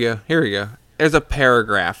 There we go. Here we go. There's a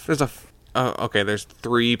paragraph. Okay, there's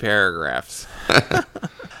 3 paragraphs.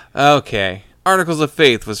 Okay. Articles of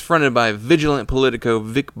Faith was fronted by vigilant politico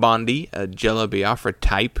Vic Bondi, a Jello Biafra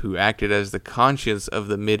type who acted as the conscience of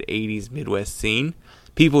the mid-'80s Midwest scene.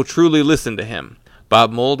 People truly listened to him.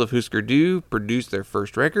 Bob Mould of Husker Du produced their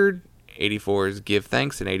first record, 84's Give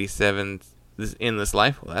Thanks and 87's In This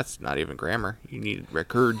Life. Well, that's not even grammar. You need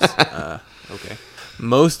records. Okay.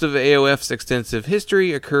 Most of AOF's extensive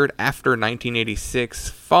history occurred after 1986,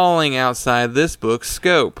 falling outside this book's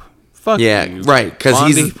scope. Fuck yeah, you. right, because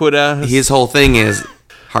Bondi put out his whole thing is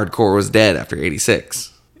hardcore was dead after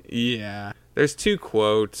 86. Yeah. There's 2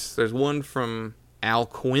 quotes. There's one from Al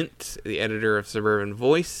Quint, the editor of Suburban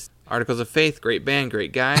Voice. Articles of Faith, great band,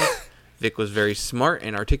 great guys. Vic was very smart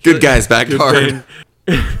and articulate. Good guys back hard.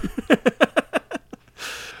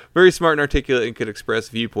 Very smart and articulate and could express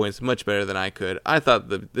viewpoints much better than I could. I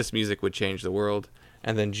thought this music would change the world.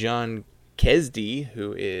 And then John Kesdy,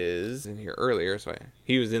 who is in here earlier, so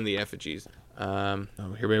he was in the effigies. Here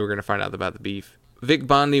maybe we're going to find out about the beef. Vic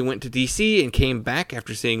Bondi went to D.C. and came back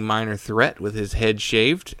after seeing Minor Threat with his head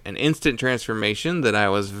shaved. An instant transformation that I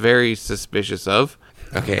was very suspicious of.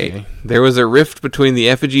 Okay. There was a rift between the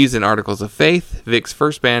effigies and Articles of Faith. Vic's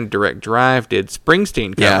first band, Direct Drive, did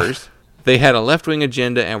Springsteen covers. They had a left-wing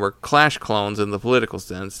agenda and were Clash clones in the political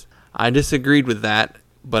sense. I disagreed with that,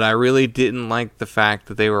 but I really didn't like the fact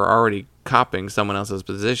that they were already copying someone else's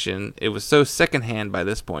position. It was so secondhand by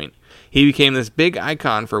this point. He became this big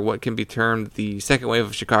icon for what can be termed the second wave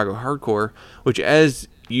of Chicago hardcore, which, as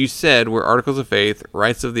you said, were Articles of Faith,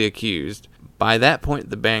 Rights of the Accused. By that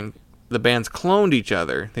point, the bands cloned each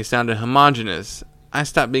other. They sounded homogenous. I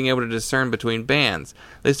stopped being able to discern between bands.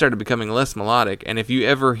 They started becoming less melodic, and if you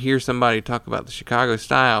ever hear somebody talk about the Chicago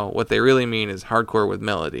style, what they really mean is hardcore with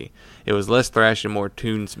melody. It was less thrash and more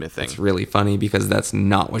tune-smithing. It's really funny because that's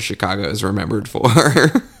not what Chicago is remembered for.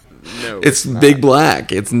 No, it's Big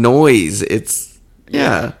Black. It's noise. It's,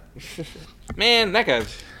 yeah. Man, that guy...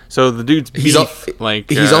 So the dude's beef, he's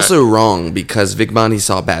also wrong because Vic Bondi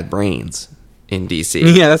saw Bad Brains in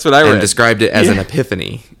D.C. Yeah, that's what I read. And described it as an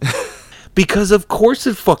epiphany. Because of course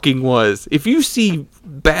it fucking was. If you see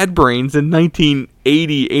Bad Brains in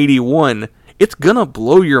 1980-81, it's gonna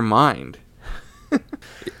blow your mind.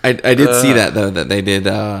 I did see that, though, that they did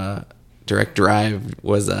Direct Drive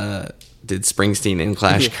did Springsteen and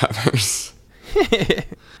Clash covers.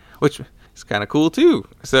 Which is kind of cool, too.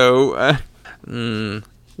 So,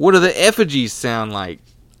 what do the effigies sound like?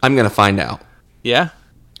 I'm gonna find out. Yeah?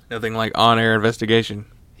 Nothing like on-air investigation.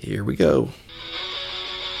 Here we go.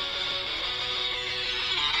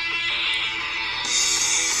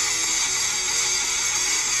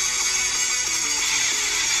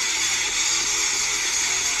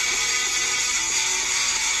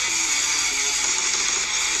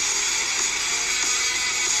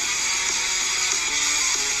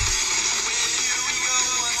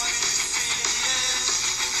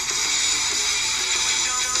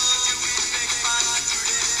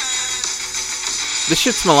 This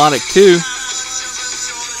shit's melodic, too.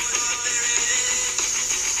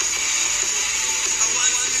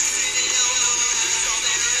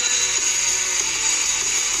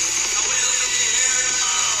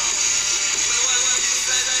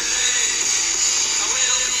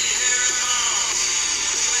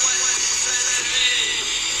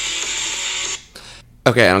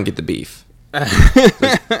 Okay, I don't get the beef.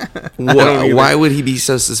 Why would he be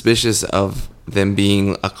so suspicious of them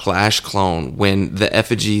being a Clash clone when the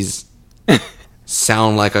effigies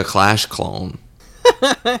sound like a Clash clone?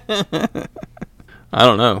 I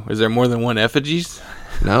don't know. Is there more than one effigies?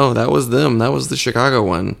 No, that was them. That was the Chicago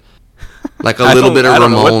one. Like a little bit of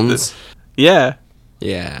Ramones. Yeah.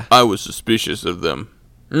 Yeah. I was suspicious of them.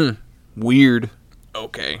 Weird.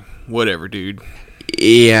 Okay. Whatever, dude.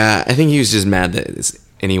 Yeah, I think he was just mad that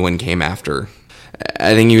anyone came after.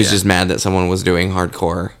 I think he was just mad that someone was doing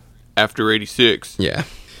hardcore. After 86. Yeah.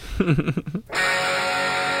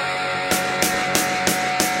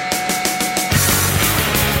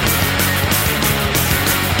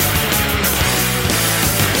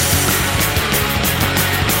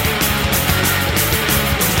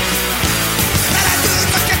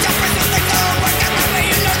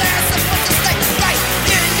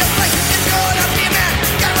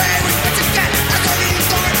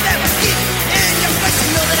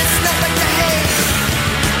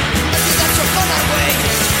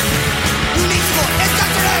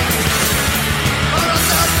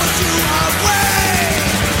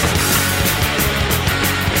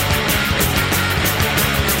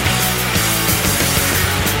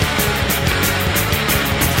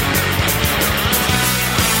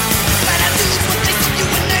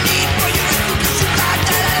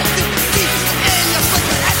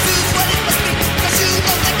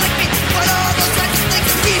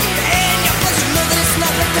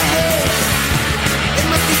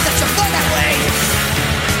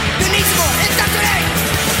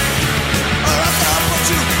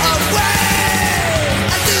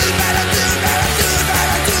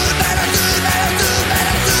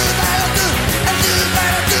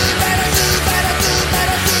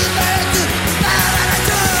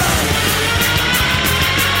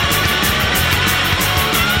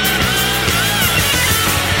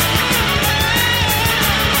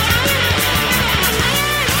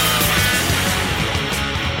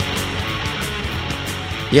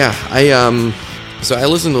 Yeah, so I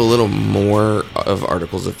listened to a little more of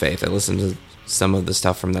Articles of Faith. I listened to some of the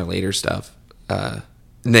stuff from their later stuff.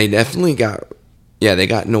 They definitely they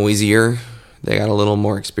got noisier. They got a little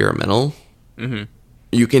more experimental. Mm-hmm.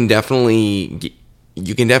 You can definitely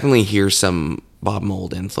hear some Bob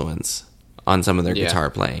Mould influence on some of their guitar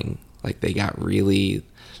playing. Like they got really,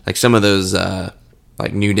 like some of those,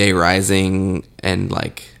 like New Day Rising and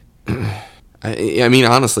like, I mean,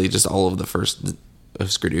 honestly, just all of the first of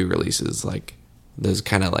Skidoo releases, like those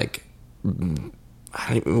kind of like,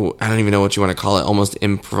 I don't even know what you want to call it, almost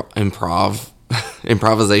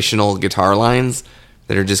improvisational guitar lines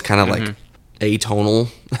that are just kind of like atonal.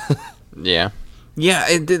 Yeah.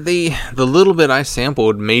 The little bit I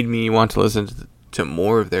sampled made me want to listen to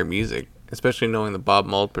more of their music, especially knowing that Bob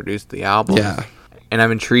Mould produced the album. Yeah. And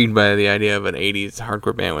I'm intrigued by the idea of an 80s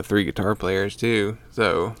hardcore band with 3 guitar players too.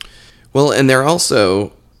 So, well, and they're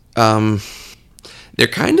also they're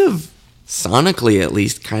kind of sonically, at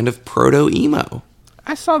least, kind of proto-emo.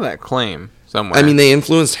 I saw that claim somewhere. I mean, they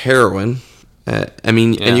influenced Heroin. And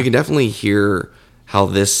you can definitely hear how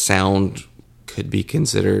this sound could be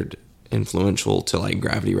considered influential to like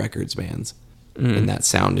Gravity Records bands and that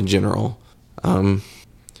sound in general. I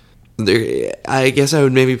guess I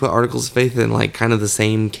would maybe put Articles of Faith in like kind of the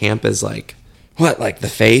same camp as like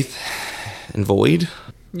The Faith and Void.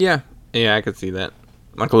 Yeah, I could see that.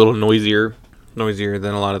 Like a little noisier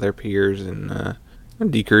than a lot of their peers and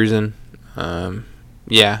Decruising.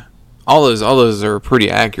 Yeah, all those are pretty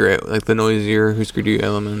accurate. Like the noisier Husker Du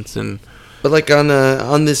elements and. But like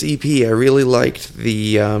on this EP, I really liked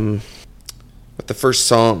the first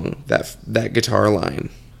song, that guitar line.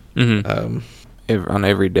 Mm-hmm. On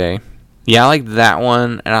Every Day. Yeah, I liked that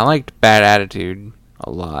one, and I liked Bad Attitude a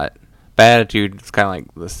lot. Bad Attitude is kind of like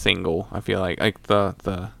the single. I feel like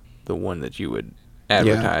the one that you would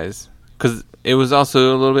advertise because it was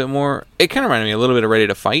also a little bit more. It kind of reminded me a little bit of Ready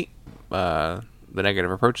to Fight, the Negative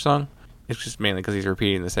Approach song. It's just mainly because he's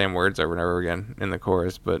repeating the same words over and over again in the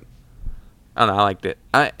chorus, but. I don't know, I liked it.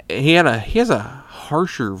 He has a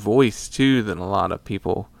harsher voice too than a lot of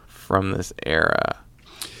people from this era.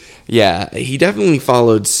 Yeah, he definitely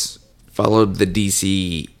followed the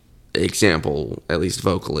DC example, at least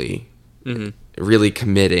vocally. Mm-hmm. Really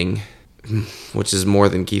committing, which is more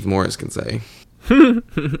than Keith Morris can say. I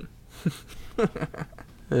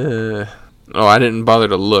didn't bother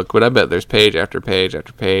to look, but I bet there's page after page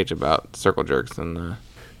after page about circle jerks in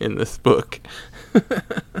this book.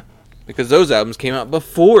 Because those albums came out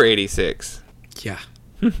before 86. Yeah.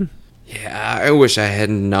 Yeah, I wish I had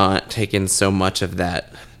not taken so much of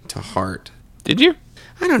that to heart. Did you?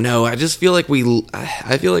 I don't know. I just feel like we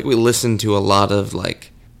listened to a lot of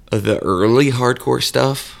like the early hardcore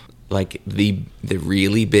stuff, like the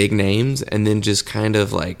really big names, and then just kind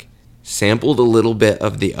of like sampled a little bit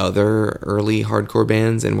of the other early hardcore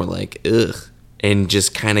bands and were like, ugh, and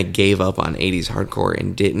just kind of gave up on 80s hardcore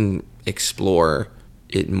and didn't explore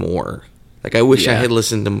it more. Like I wish I had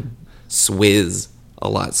listened to Swizz a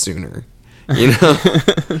lot sooner, you know,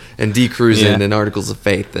 and Decruising and Articles of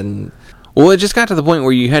Faith. And well, it just got to the point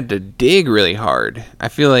where you had to dig really hard. I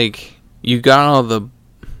feel like you got all the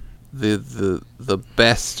the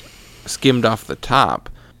best skimmed off the top,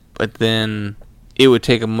 but then it would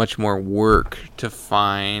take a much more work to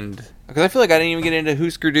find, because I feel like I didn't even get into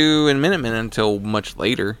Husker Du and Minutemen until much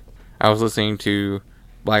later. I was listening to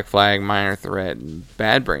Black Flag, Minor Threat, and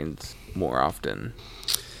Bad Brains more often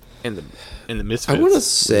in the Misfits. I want to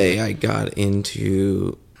say I got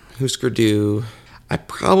into Husker Du. I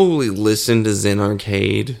probably listened to Zen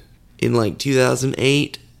Arcade in like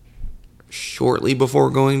 2008, shortly before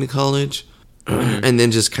going to college, and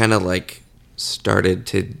then just kind of like started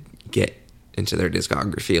to get into their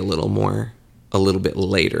discography a little bit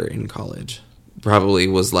later in college. Probably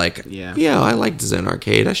was like, yeah, I liked Zen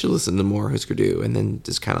Arcade, I should listen to more Husker Du, and then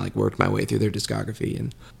just kind of like worked my way through their discography.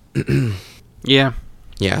 And yeah,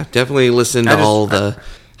 definitely listened to all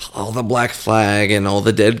the Black Flag and all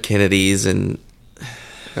the Dead Kennedys, and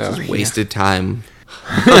just wasted time.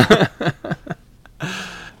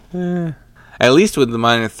 At least with the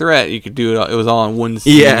Minor Threat, you could do it. It was all on one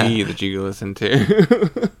CD that you could listen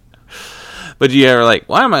to. But you ever like,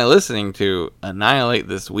 why am I listening to Annihilate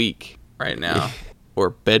This Week right now,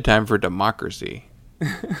 or Bedtime for Democracy?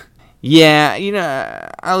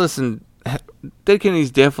 Yeah, I listened. Dead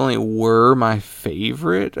Kennedys definitely were my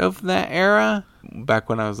favorite of that era back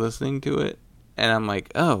when I was listening to it, and I'm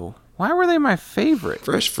like, oh, why were they my favorite?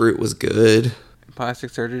 Fresh Fruit was good.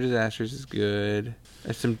 Plastic Surgery Disasters is good.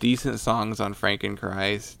 There's some decent songs on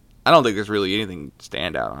Frankenchrist. I don't think there's really anything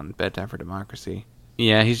standout on Bedtime for Democracy.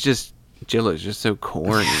 Yeah, Jilla's just so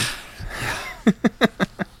corny.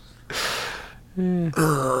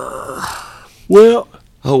 Well,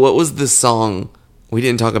 what was the song? We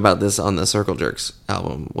didn't talk about this on the Circle Jerks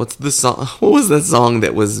album. What's the song? What was that song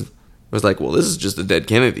that was like, well, this is just a Dead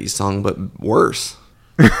Kennedys song, but worse.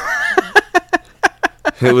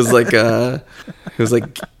 It was like I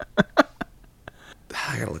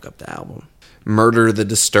gotta look up the album. Murder the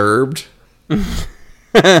Disturbed.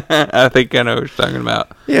 I think I know what you're talking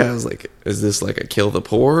about. Yeah, I was like, is this like a Kill the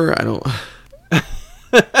Poor? I don't.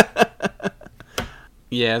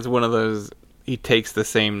 Yeah, it's one of those. He takes the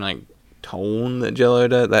same like tone that Jello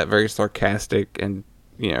does, that very sarcastic and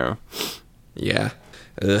Yeah.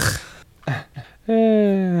 Ugh.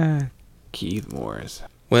 Keith Morris.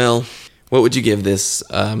 Well, what would you give this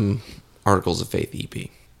Articles of Faith EP?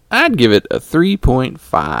 I'd give it a 3.5.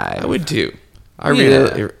 I would too. I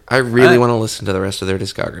really want to listen to the rest of their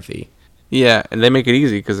discography. Yeah, and they make it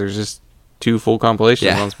easy because there's just 2 full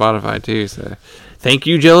compilations on Spotify too. So, thank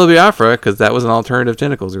you, Jello Biafra, because that was an alternative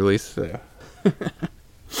Tentacles release. So.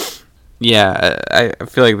 Yeah, I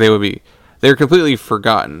feel like they're completely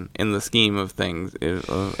forgotten in the scheme of things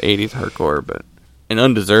of 80s hardcore, and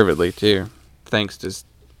undeservedly too. Thanks to,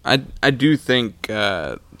 I do think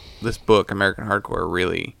this book, American Hardcore,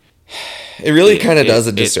 really. It really kind of does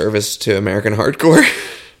a disservice to American hardcore.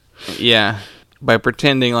 Yeah. By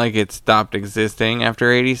pretending like it stopped existing after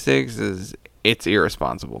 86 it's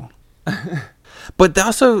irresponsible. But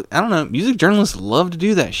also, I don't know, music journalists love to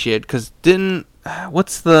do that shit, because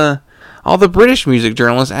all the British music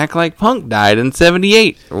journalists act like punk died in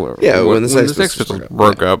 78. Yeah, when the Sex Pistols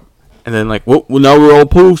broke up. And then like, well, now we're all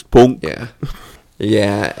post-punk. Yeah.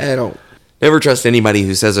 Yeah, I don't ever trust anybody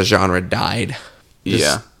who says a genre died.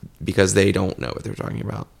 Because they don't know what they're talking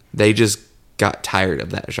about. They just got tired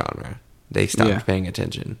of that genre. They stopped paying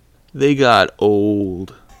attention. They got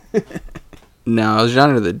old. Now, a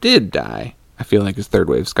genre that did die, I feel like, is third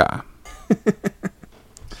wave ska.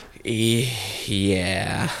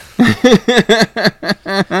 Yeah.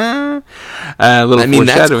 A little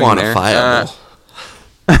that's quantifiable.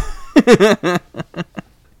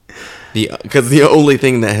 Because the only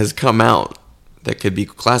thing that has come out that could be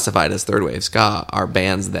classified as third wave ska are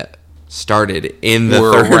bands that started in the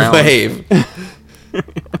third wave.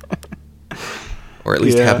 Or at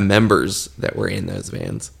least have members that were in those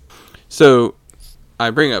bands. So, I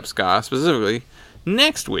bring up ska specifically.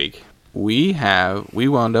 Next week, we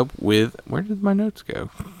wound up with... Where did my notes go?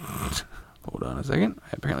 Hold on a second. I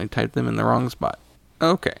apparently typed them in the wrong spot.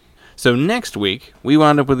 Okay. So, next week, we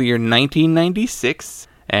wound up with the year 1996.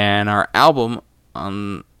 And our album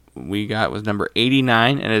was number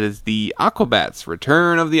 89, and it is the Aquabats,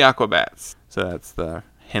 Return of the Aquabats. So that's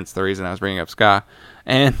hence the reason I was bringing up ska.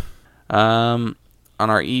 And on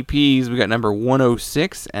our EPs, we got number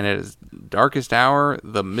 106, and it is Darkest Hour,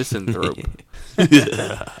 The Misanthrope.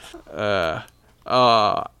 I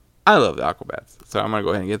love the Aquabats, so I'm going to go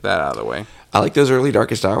ahead and get that out of the way. I like those early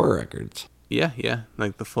Darkest Hour records. Yeah,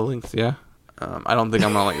 like the full lengths, yeah. I don't think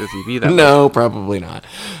I'm going to like this EP that much. No, probably not.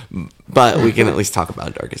 But we can at least talk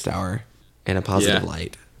about Darkest Hour in a positive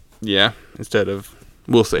light. Yeah, instead of...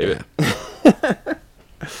 We'll save it.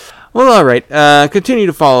 Well, all right. Continue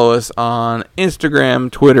to follow us on Instagram,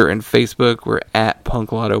 Twitter, and Facebook. We're at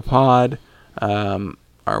PunkLottoPod.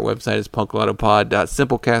 Our website is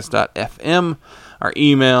punklautopod.simplecast.fm. Our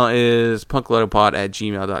email is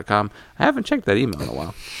punklautopod@gmail.com. I haven't checked that email in a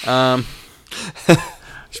while.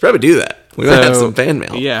 Should probably do that. We might have some fan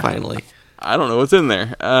mail, finally. I don't know what's in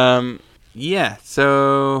there.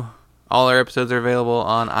 So all our episodes are available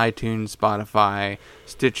on iTunes, Spotify,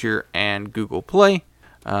 Stitcher, and Google Play.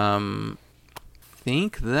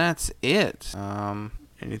 Think that's it.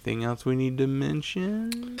 Anything else we need to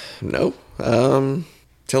mention? No.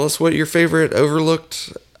 Tell us what your favorite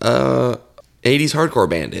overlooked 80s hardcore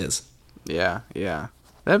band is. Yeah.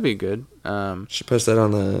 That'd be good. Should post that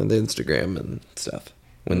on the Instagram and stuff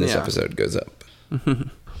when this episode goes up.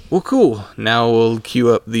 Well, cool. Now we'll cue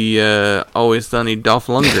up the Always Sunny Dolph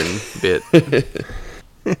Lundgren bit.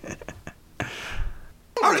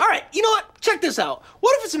 All right, you know what? Check this out.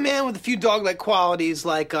 What if it's a man with a few dog-like qualities,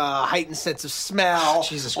 like a heightened sense of smell?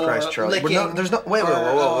 Jesus Christ, Charlie. Licking, Wait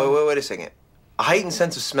a second. A heightened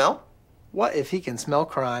sense of smell? What if he can smell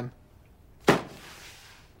crime?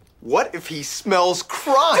 What if he smells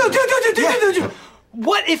crime? Dude.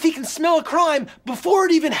 What if he can smell a crime before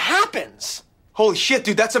it even happens? Holy shit,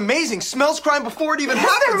 dude, that's amazing. Smells crime before it even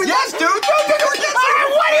happens. Yes, dude.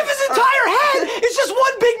 What if his entire head is just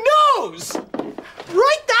one big nose?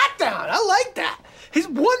 Write that down. I like that. His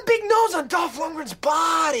one big nose on Dolph Lundgren's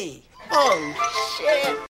body. Oh, shit.